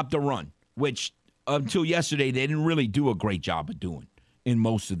got to stop the run, which until yesterday they didn't really do a great job of doing in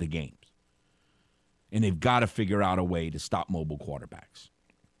most of the games. And they've got to figure out a way to stop mobile quarterbacks.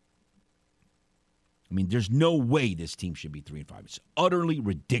 I mean, there's no way this team should be 3-5. It's utterly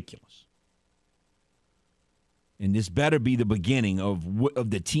ridiculous. And this better be the beginning of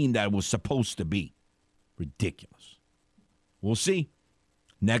the team that was supposed to be. Ridiculous. We'll see.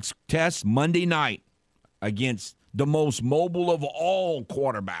 Next test, Monday night, against the most mobile of all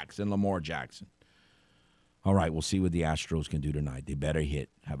quarterbacks in Lamar Jackson. All right, we'll see what the Astros can do tonight. They better hit.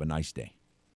 Have a nice day.